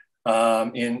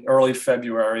 In early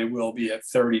February, we'll be at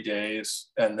 30 days,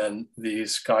 and then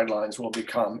these guidelines will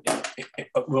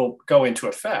go into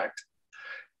effect.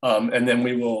 And then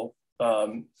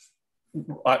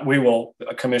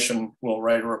a commission will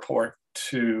write a report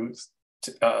to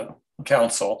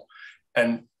council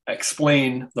and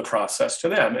explain the process to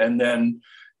them. And then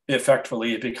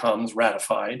effectively it becomes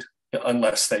ratified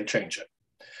unless they change it.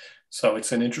 So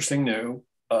it's an interesting new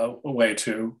way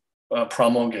to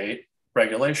promulgate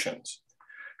regulations.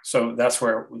 So that's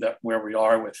where we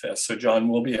are with this. So John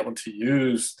will be able to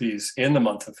use these in the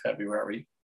month of February,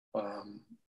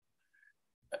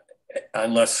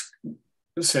 unless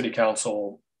the city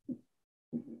council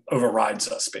overrides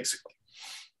us, basically.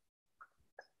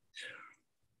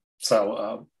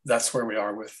 So that's where we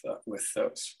are with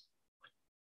those.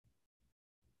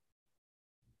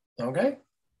 Okay.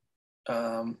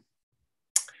 That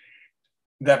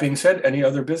being said, any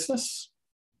other business?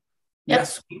 Yep.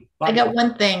 Yes. I got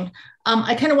one thing.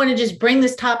 I kind of want to just bring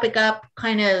this topic up,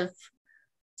 kind of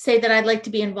say that I'd like to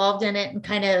be involved in it, and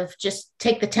kind of just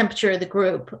take the temperature of the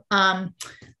group.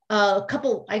 A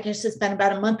couple, I guess it's been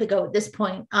about a month ago at this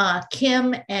point,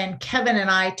 Kim and Kevin and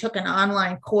I took an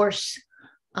online course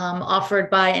offered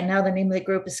by, and now the name of the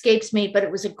group escapes me, but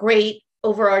it was a great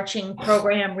overarching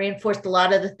program, reinforced a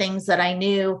lot of the things that I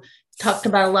knew. talked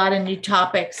about a lot of new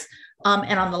topics.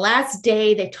 And on the last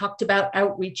day, they talked about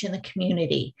outreach in the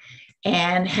community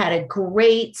and had a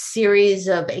great series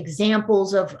of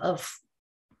examples of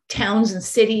towns and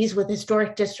cities with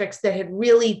historic districts that had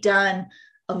really done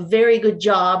a very good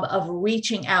job of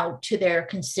reaching out to their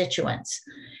constituents.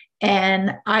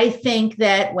 And I think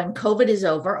that when COVID is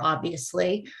over,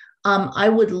 obviously, I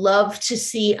would love to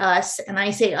see us, and I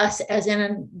say us as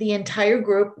in the entire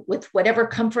group with whatever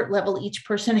comfort level each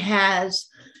person has,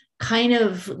 kind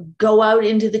of go out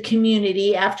into the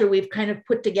community after we've kind of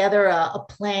put together a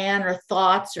plan or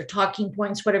thoughts or talking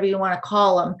points, whatever you want to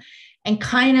call them, and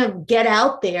kind of get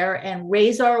out there and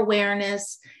raise our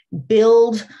awareness,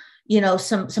 build,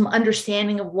 some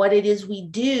understanding of what it is we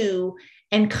do,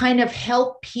 and kind of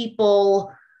help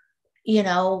people,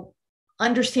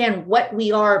 understand what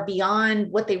we are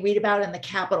beyond what they read about in the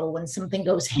Capitol when something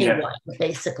goes haywire,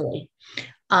 basically.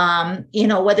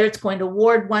 Whether it's going to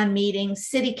Ward 1 meetings,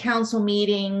 city council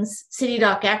meetings, city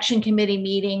doc action committee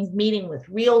meetings, meeting with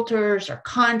realtors or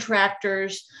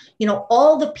contractors,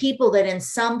 all the people that in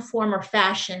some form or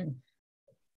fashion,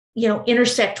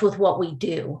 intersect with what we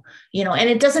do, and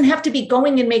it doesn't have to be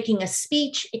going and making a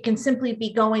speech. It can simply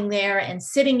be going there and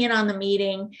sitting in on the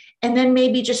meeting and then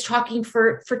maybe just talking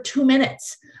for 2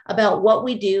 minutes about what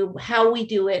we do, how we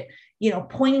do it,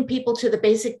 pointing people to the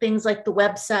basic things like the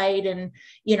website and,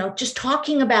 just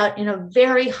talking about in a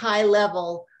very high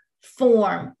level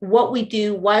form what we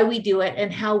do, why we do it,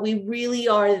 and how we really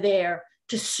are there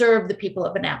to serve the people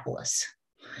of Annapolis.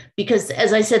 Because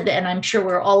as I said, and I'm sure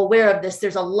we're all aware of this,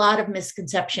 there's a lot of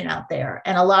misconception out there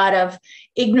and a lot of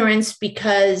ignorance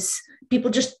because people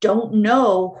just don't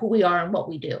know who we are and what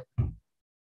we do.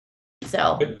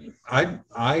 So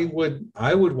I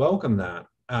would welcome that.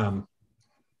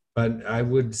 But I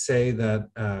would say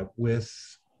that with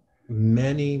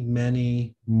many,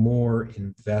 many more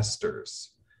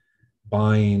investors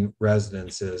buying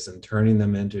residences and turning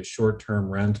them into short-term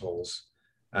rentals,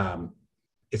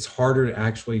 it's harder to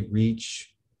actually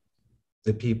reach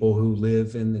the people who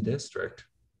live in the district.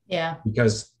 Yeah.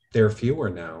 Because there are fewer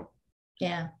now.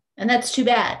 Yeah. And that's too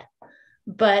bad.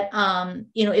 But,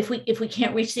 if we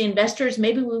can't reach the investors,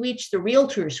 maybe we reach the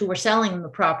realtors who are selling the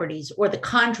properties, or the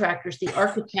contractors, the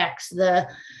architects, the,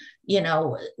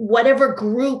 whatever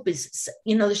group is,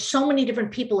 there's so many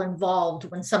different people involved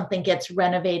when something gets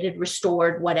renovated,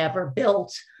 restored, whatever,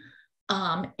 built.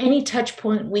 Any touch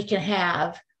point we can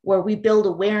have where we build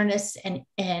awareness and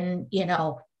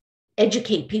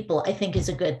educate people, I think is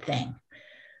a good thing.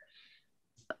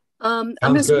 I'm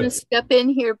just going to step in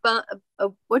here.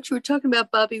 What you were talking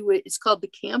about, Bobby, it's called the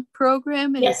CAMP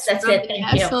program. And yes, that's it. Thank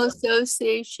National you.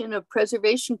 Association of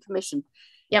Preservation Commission.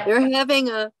 Yep. They're having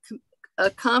a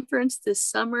conference this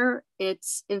summer.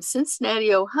 It's in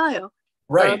Cincinnati, Ohio.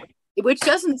 Right. Which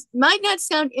might not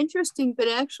sound interesting, but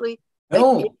actually,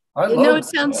 it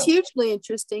sounds hugely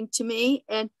interesting to me.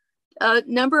 And a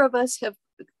number of us have,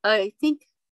 I think,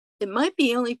 it might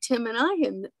be only Tim and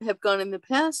I have gone in the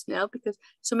past now because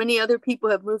so many other people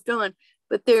have moved on.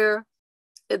 But their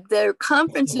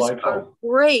conferences are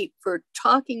great for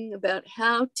talking about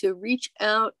how to reach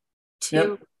out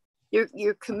to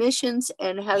your commissions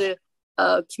and how to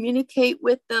communicate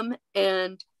with them.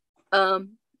 And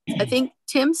I think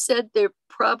Tim said there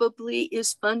probably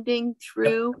is funding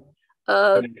through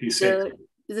the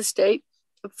state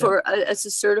for as a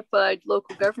certified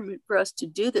local government for us to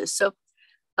do this. So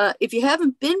if you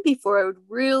haven't been before, I would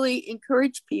really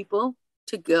encourage people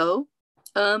to go,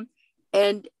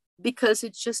 and because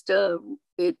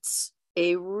it's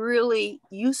a really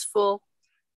useful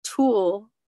tool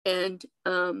and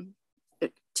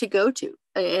to go to,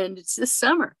 and it's this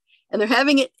summer, and they're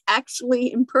having it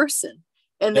actually in person.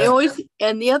 And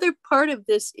and the other part of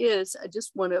this is, I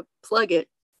just want to plug it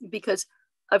because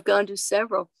I've gone to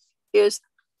several, is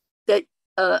that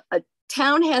a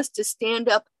town has to stand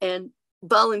up and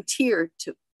volunteer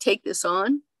to take this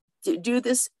on, to do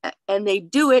this, and they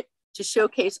do it to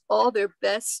showcase all their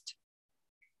best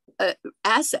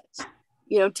assets,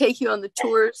 take you on the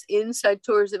tours, inside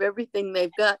tours of everything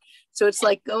they've got. So it's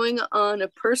like going on a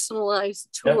personalized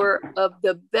tour of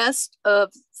the best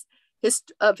of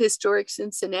historic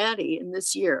Cincinnati in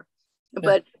this year.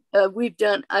 But we've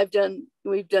done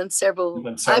several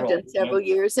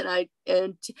years, and I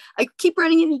keep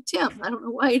running into Tim. I don't know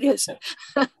why it is.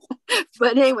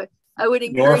 But anyway, I would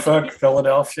encourage Norfolk,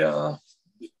 Philadelphia.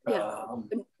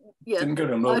 Didn't go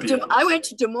to Mobile. I went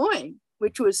to Des Moines,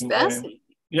 which was fascinating.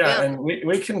 Yeah, and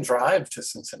we can drive to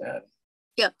Cincinnati.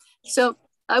 Yeah. So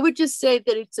I would just say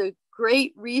that it's a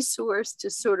great resource to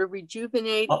sort of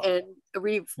rejuvenate and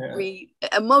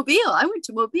Mobile. I went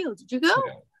to Mobile. Did you go?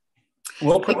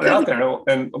 We'll put it out there.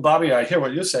 And Bobby, I hear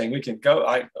what you're saying. We can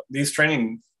go. These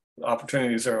training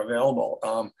opportunities are available.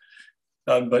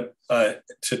 But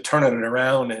to turn it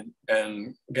around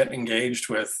and get engaged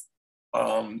with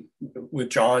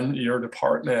John, your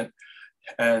department,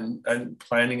 and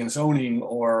planning and zoning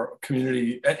or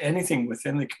community, anything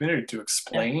within the community to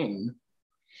explain.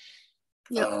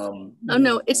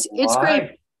 No, it's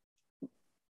great.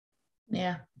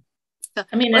 Yeah.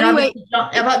 I mean, and anyway,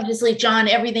 obviously, John,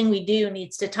 everything we do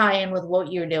needs to tie in with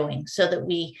what you're doing so that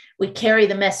we carry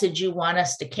the message you want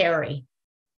us to carry.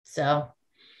 So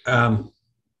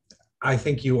I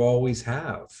think you always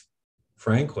have,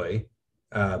 frankly.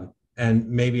 And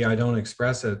maybe I don't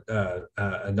express it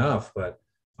enough, but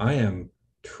I am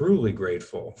truly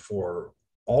grateful for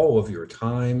all of your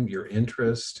time, your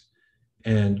interest,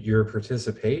 and your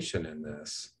participation in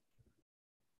this.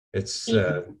 It's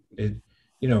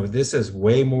this is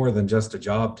way more than just a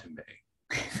job to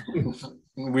me.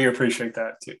 We appreciate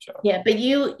that too, John. Yeah, but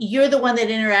you're the one that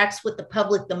interacts with the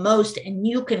public the most, and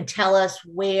you can tell us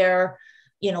where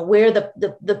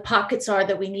the pockets are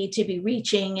that we need to be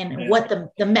reaching, and what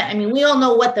I mean, we all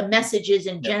know what the message is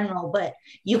in general, but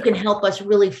you can help us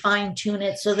really fine tune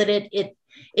it so that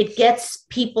it gets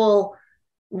people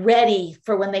ready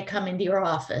for when they come into your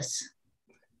office.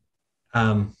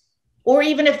 Or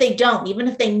even if they don't, even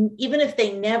if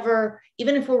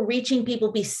we're reaching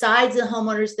people besides the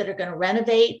homeowners that are going to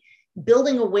renovate,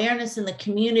 building awareness in the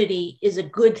community is a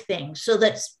good thing. So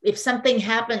that if something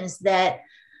happens that,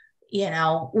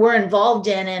 we're involved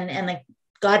in and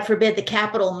God forbid the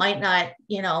Capitol might not,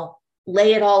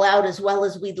 lay it all out as well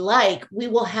as we'd like, we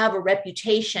will have a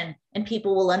reputation and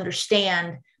people will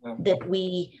understand that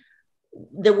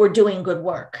we're doing good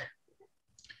work.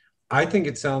 I think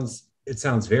it sounds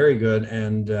very good,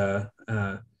 and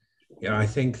I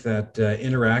think that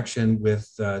interaction with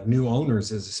new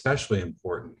owners is especially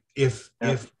important if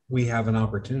we have an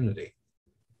opportunity.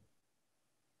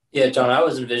 Yeah, John, I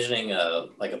was envisioning a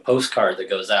postcard that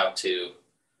goes out to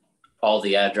all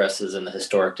the addresses in the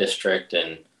historic district,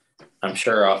 and I'm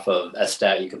sure off of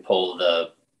SStat you could pull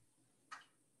the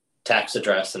tax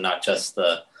address and not just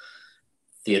the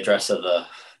address of the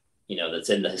that's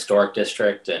in the historic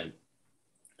district, and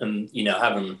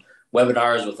having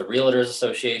webinars with the Realtors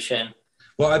Association.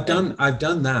 Well, I've done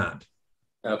that.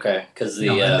 Okay, because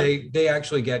they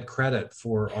actually get credit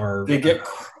for our. They get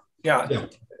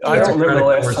I don't remember the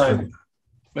last time,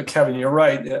 but Kevin, you're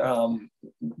right.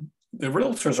 The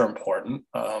realtors are important,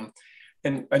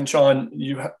 and John,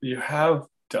 you have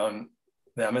done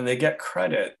them, and they get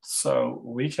credit, so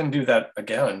we can do that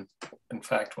again. In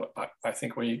fact, I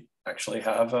think we actually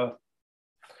have a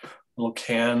little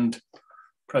canned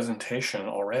presentation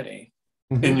already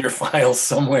in your files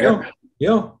somewhere.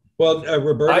 Yeah. Well,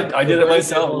 Roberta, I did it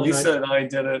myself. Lisa and I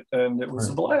did it, and it was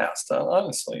a blast.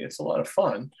 Honestly, it's a lot of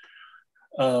fun.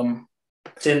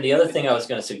 Tim, the other thing I was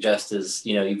going to suggest is,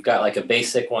 you've got like a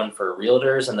basic one for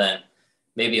realtors, and then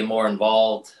maybe a more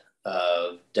involved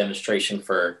demonstration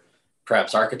for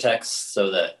perhaps architects,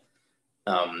 so that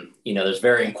there's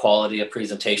varying quality of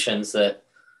presentations that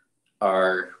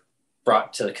are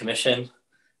brought to the commission.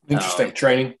 Interesting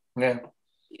training. Yeah.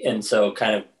 And so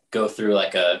kind of go through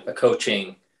like a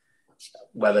coaching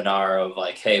webinar of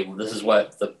like, hey, well, this is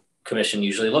what the commission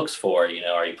usually looks for.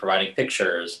 Are you providing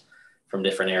pictures from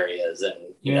different areas? And,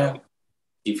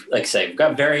 you've, like I say, we've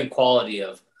got varying quality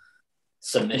of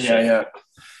submission. Yeah.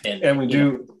 And we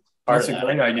do. That's a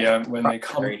great idea. When they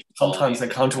come, sometimes they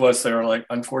come to us, they're like,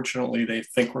 unfortunately, they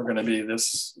think we're going to be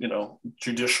this,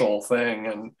 judicial thing.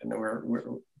 And we're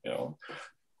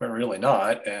really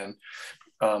not. And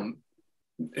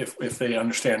if they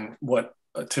understand what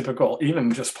a typical,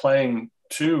 even just playing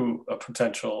to a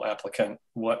potential applicant,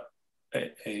 what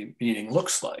a meeting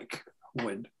looks like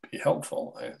would be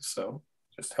helpful. So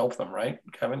just help them, right?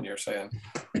 Kevin, you're saying?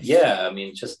 Yeah, I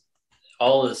mean, just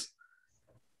all this.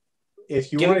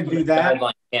 If you want to do that,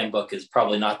 guideline handbook is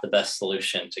probably not the best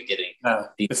solution to getting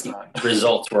these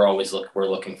results we're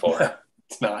looking for.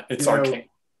 It's not. It's arcane.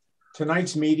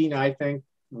 Tonight's meeting, I think,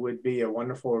 would be a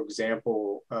wonderful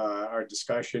example. Our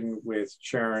discussion with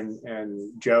Sharon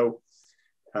and Joe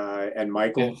and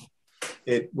Michael,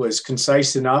 it was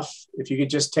concise enough. If you could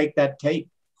just take that tape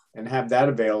and have that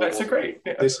available. That's a great.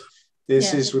 Yeah.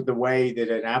 This is with the way that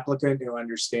an applicant who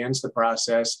understands the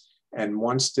process and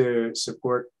wants to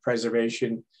support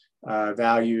preservation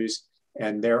values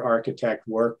and their architect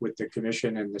work with the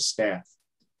commission and the staff.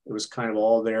 It was kind of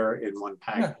all there in one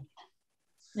package.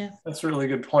 Yeah. That's a really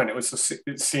good point.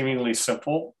 It's seemingly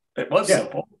simple. It was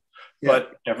simple,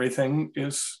 but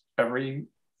every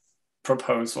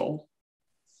proposal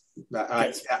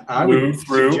I would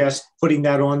suggest putting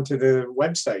that onto the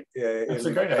website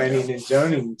in planning and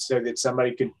zoning so that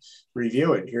somebody could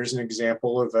review it. Here's an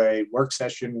example of a work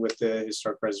session with the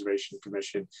Historic Preservation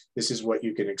Commission. This is what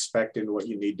you can expect and what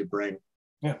you need to bring.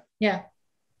 Yeah.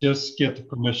 Just get the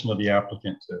permission of the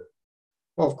applicant too.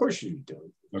 Well, of course you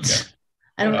do. Okay.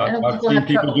 I don't I've think we'll have seen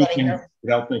people trouble do getting things her.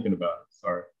 without thinking about it.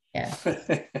 Sorry. Yeah.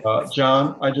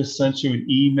 John, I just sent you an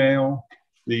email.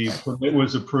 The permit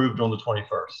was approved on the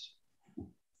 21st.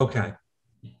 Okay.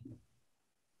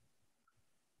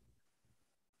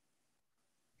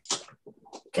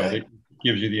 Okay. It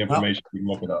gives you the information. You can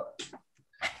look it up.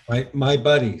 My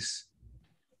buddies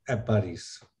at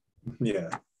Buddies. Yeah.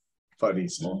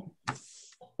 Buddies.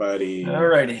 Buddy. All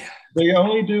righty. They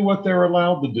only do what they're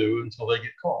allowed to do until they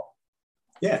get caught.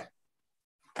 Yeah.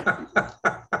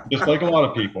 Just like a lot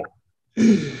of people.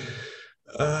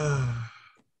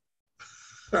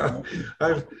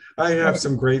 I have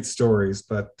some great stories,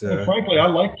 but frankly, I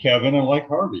like Kevin and I like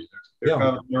Harvey. They're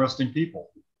kind of interesting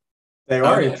people. They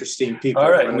are interesting people.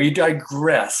 All right, we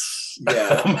digress.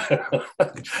 Yeah.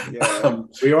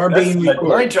 We are being recorded.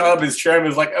 My job as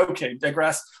chairman is like, okay,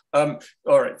 digress. All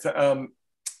right.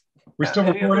 We're still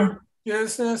recording?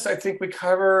 Business. I think we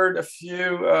covered a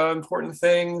few important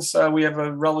things. We have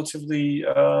a relatively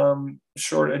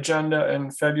short agenda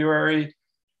in February.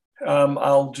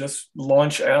 I'll just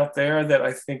launch out there that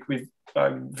I think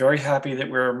I'm very happy that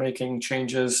we're making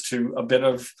changes to a bit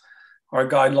of our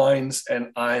guidelines,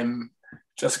 and I'm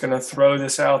just going to throw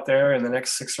this out there. In the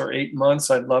next 6 or 8 months,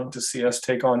 I'd love to see us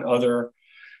take on other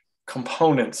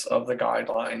components of the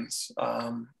guidelines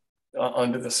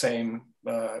under the same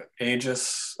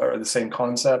aegis or the same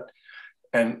concept.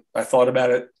 And I thought about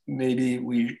it, maybe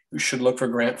we should look for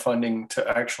grant funding to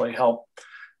actually help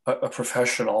a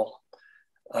professional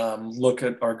look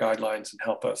at our guidelines and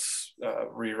help us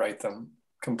rewrite them,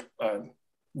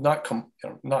 not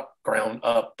ground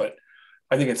up, but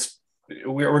I think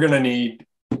we're going to need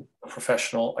a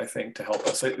professional, I think, to help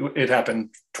us. It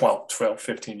happened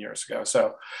 15 years ago.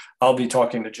 So I'll be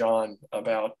talking to John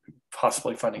about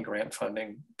possibly finding grant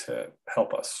funding to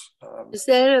help us. Is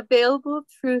that available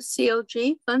through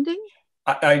CLG funding?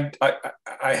 I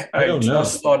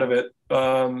just thought of it.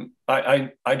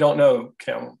 I don't know,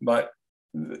 Kim, but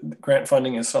grant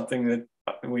funding is something that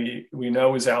we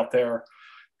know is out there.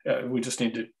 We just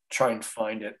need to try and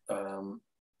find it.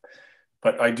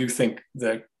 But I do think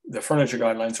that the furniture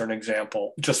guidelines are an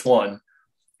example, just one,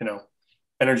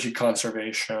 energy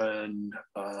conservation,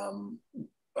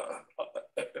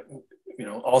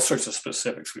 all sorts of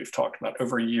specifics we've talked about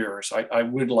over years. I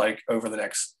would like over the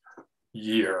next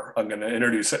year, I'm going to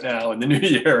introduce it now in the new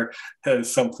year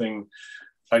as something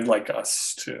I'd like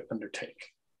us to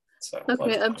undertake. So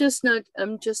okay, I'm just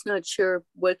not sure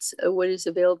what is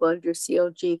available under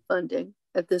CLG funding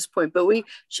at this point, but we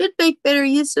should make better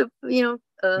use of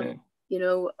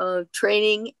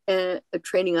training and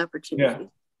training opportunities.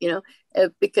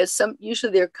 Because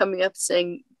usually they're coming up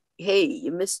saying, "Hey,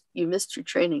 you missed your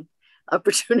training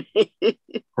opportunity."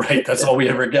 Right, that's all we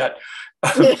ever get.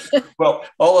 Well,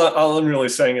 all I'm really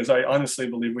saying is I honestly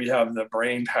believe we have the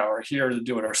brain power here to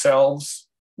do it ourselves,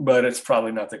 but it's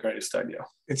probably not the greatest idea.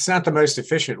 It's not the most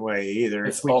efficient way either.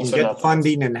 It's if we can get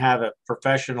funding and have a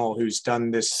professional who's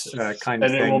done this kind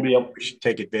of thing, we should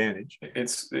take advantage.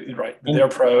 It's right. They're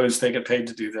pros. They get paid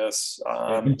to do this.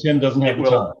 Tim doesn't have the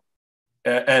time.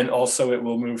 And also it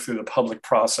will move through the public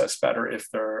process better if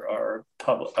there are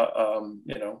public,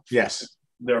 yes,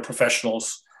 there are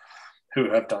professionals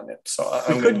who have done it. So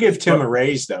we could give Tim a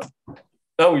raise though.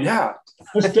 Oh yeah.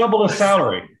 Let's double his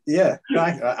salary. Yeah.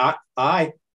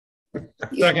 I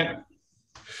Second.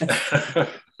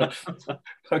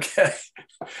 Okay.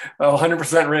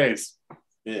 100% raise.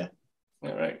 Yeah.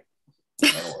 All right.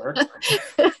 That'll work.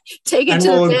 Take it and to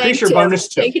we'll the increase bank. Your bonus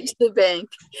too. Take it to the bank.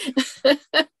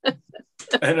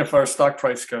 And if our stock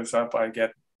price goes up, I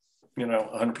get,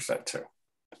 100% too.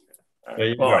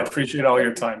 Well, I appreciate all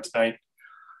your time tonight.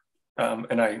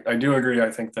 And I do agree. I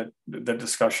think that the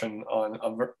discussion on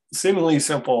a seemingly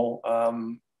simple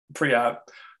pre-app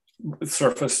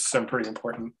surfaced some pretty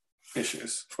important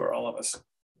issues for all of us.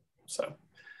 So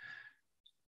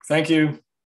thank you.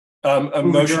 A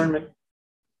motion.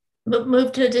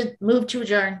 Move to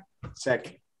adjourn.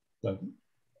 Second.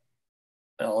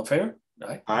 All in favor?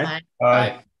 Aye. Aye.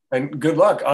 Aye. And good luck.